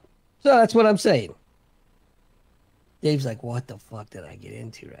 But, so that's what I'm saying. Dave's like, what the fuck did I get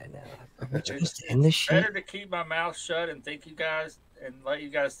into right now? We're supposed to end this shit? Better to keep my mouth shut and think you guys and let you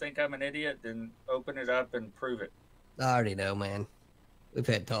guys think I'm an idiot than open it up and prove it. I already know, man. We've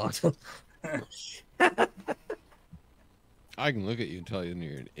had talks. I can look at you and tell you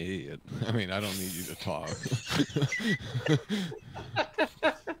you're an idiot. I mean, I don't need you to talk.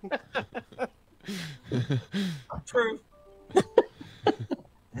 True.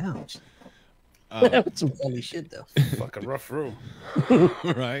 Ouch. That was some funny shit, though. Fucking rough room.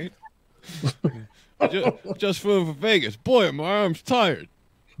 Right? just flew for Vegas. Boy, my arm's tired.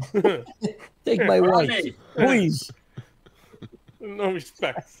 Take my wife, please. No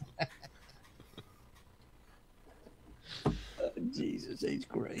respect. Jesus H.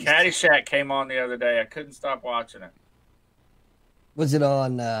 Christ. Caddyshack came on the other day. I couldn't stop watching it. Was it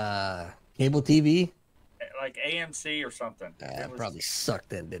on cable TV? Like AMC or something. It probably sucked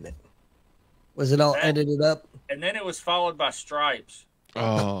then, didn't it? Was it all edited up? And then it was followed by Stripes.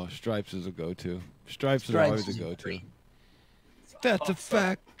 Oh, Stripes is a go-to. Stripes is always a go-to. That's a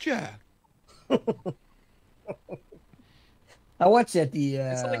fact, Jack. I watched that.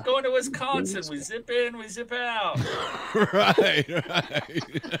 It's like going to Wisconsin. We zip in, we zip out. right.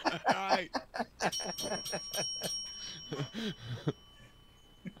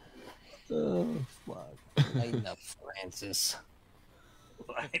 Oh, fuck. Lighten up, Francis.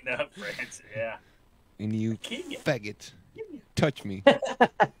 Lighten up, Francis, yeah. And you faggot touch me,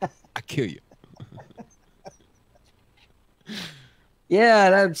 I kill you. Yeah,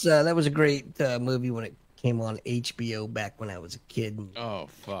 that was a great movie when it came on HBO back when I was a kid. Oh,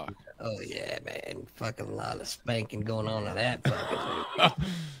 fuck. Oh, yeah, man. Fucking a lot of spanking going on in that fucking movie.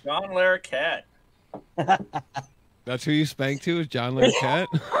 John Larroquette. That's who you spank to, is John Larroquette?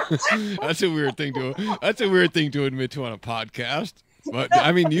 That's a weird thing to admit to on a podcast. But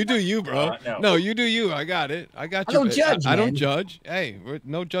I mean, you do you, bro. No, you do you. I got it. I got you. I don't judge. I don't judge. Hey,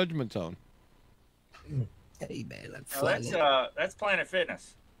 no judgment zone. Hey, man, That's Planet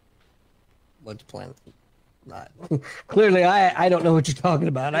Fitness. What's Planet? not. Clearly, I don't know what you're talking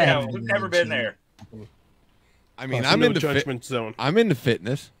about. I Yeah, haven't we've never been there. I mean, Oh, I'm no into judgment zone. I'm into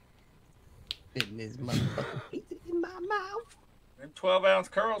fitness. Fitness, motherfucker. In my mouth. Them 12-ounce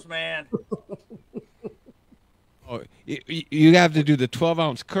curls, man. Oh, you have to do the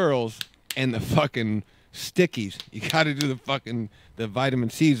 12-ounce curls and the fucking stickies. You got to do the vitamin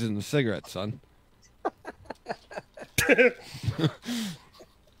C's in the cigarettes, son. That's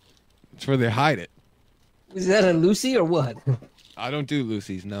where they hide it. Is that a Lucy or what? I don't do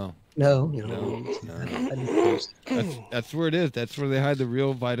Lucy's, no. No, No. That's where it is. That's where they hide the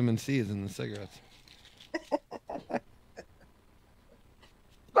real vitamin C's in the cigarettes.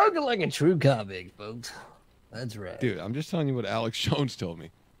 Spoken like a true convict, folks. That's right. Dude, I'm just telling you what Alex Jones told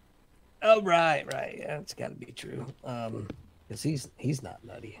me. Oh, right. Yeah, it's got to be true. Because he's not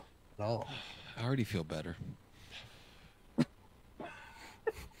nutty at all. I already feel better.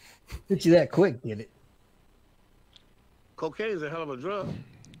 Hit you that quick, did it? Cocaine is a hell of a drug.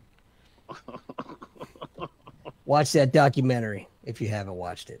 Watch that documentary if you haven't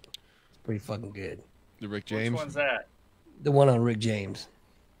watched it. It's pretty fucking good. The Rick James? Which one's that? The one on Rick James.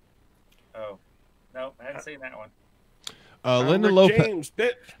 Oh, no, I hadn't seen that one. Linda Rick Lopez. James,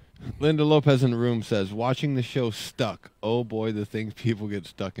 bitch. Linda Lopez in the room says, watching the show Stuck. Oh boy, the things people get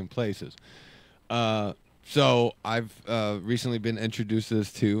stuck in places. So I've recently been introduced to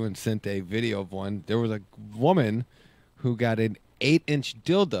this too and sent a video of one. There was a woman who got an 8-inch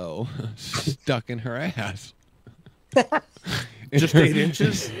dildo stuck in her ass. Just 8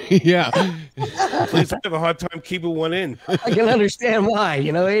 inches? Yeah. Please, I have a hard time keeping one in. I can understand why.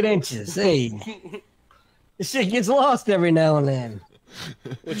 8 inches. Hey, this shit gets lost every now and then.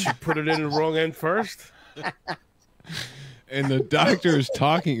 Would you put it in the wrong end first? And the doctor is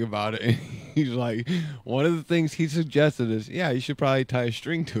talking about it. And he's like, one of the things he suggested is, yeah, you should probably tie a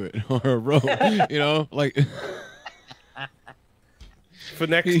string to it or a rope, like. For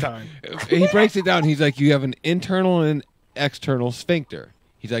next time. He breaks it down. He's like, you have an internal and external sphincter.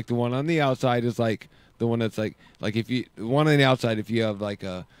 He's like, the one on the outside is like the one that's like if you, the one on the outside, if you have like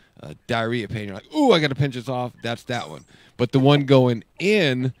a diarrhea pain, you're like, ooh, I got to pinch this off. That's that one. But the one going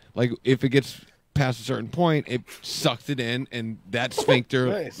in, like if it gets past a certain point, it sucks it in, and that sphincter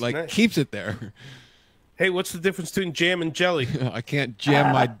nice. Keeps it there. Hey, what's the difference between jam and jelly? I can't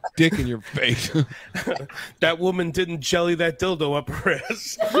jam my dick in your face. That woman didn't jelly that dildo up her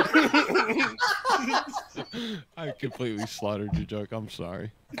ass. I completely slaughtered your joke. I'm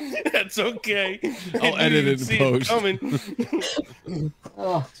sorry. That's okay. I'll edit it in post.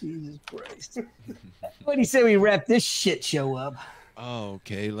 Oh, Jesus Christ. What do you say we wrap this shit show up? Oh,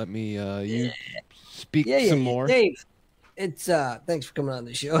 okay. Let me you speak some more. Dave, it's thanks for coming on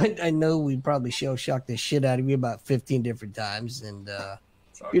the show. I know we probably shocked the shit out of you about 15 different times, and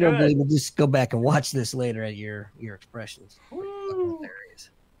if you don't believe me, just go back and watch this later at your expressions. Hilarious.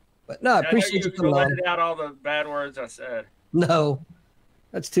 But no, I appreciate you coming on. Edited out all the bad words I said. No,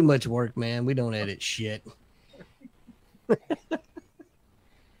 that's too much work, man. We don't edit shit. I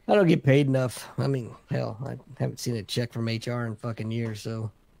don't get paid enough. I mean, hell, I haven't seen a check from HR in fucking years,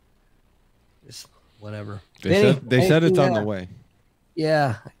 so just whatever. They said it's on the way.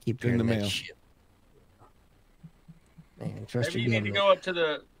 Yeah, I keep hearing in the that mail. shit. Man, trust Maybe your you need to government. go up to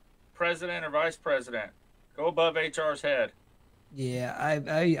the president or vice president. Go above HR's head. Yeah,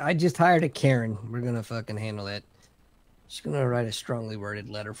 I just hired a Karen. We're gonna fucking handle that. She's gonna write a strongly worded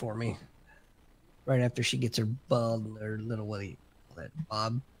letter for me. Right after she gets her bald or little what do you call that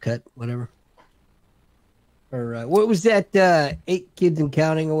bob cut, whatever. Or what was that 8 kids and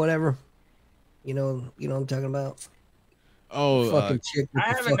counting or whatever? You know what I'm talking about? Oh, fucking chick with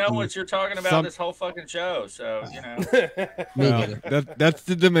I the haven't known fucking- what you're talking about this whole fucking show, so you know. Well, that's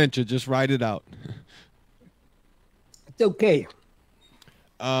the dementia. Just write it out. It's okay.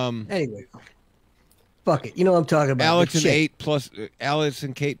 Anyway, fuck it. You know what I'm talking about? Alex The and chick. 8 plus Alex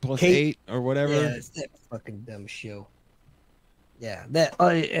and Kate plus Kate? 8 or whatever. Yeah, it's that fucking dumb show. Yeah, that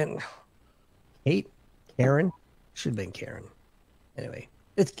and Karen should have been Karen. Anyway,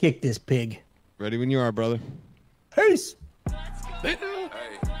 let's kick this pig. Ready when you are, brother. Peace. Hey,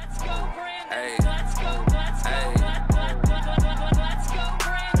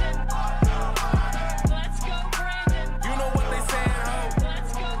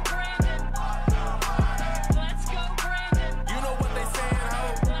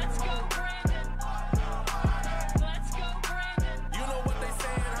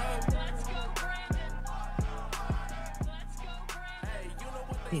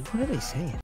 what are they saying?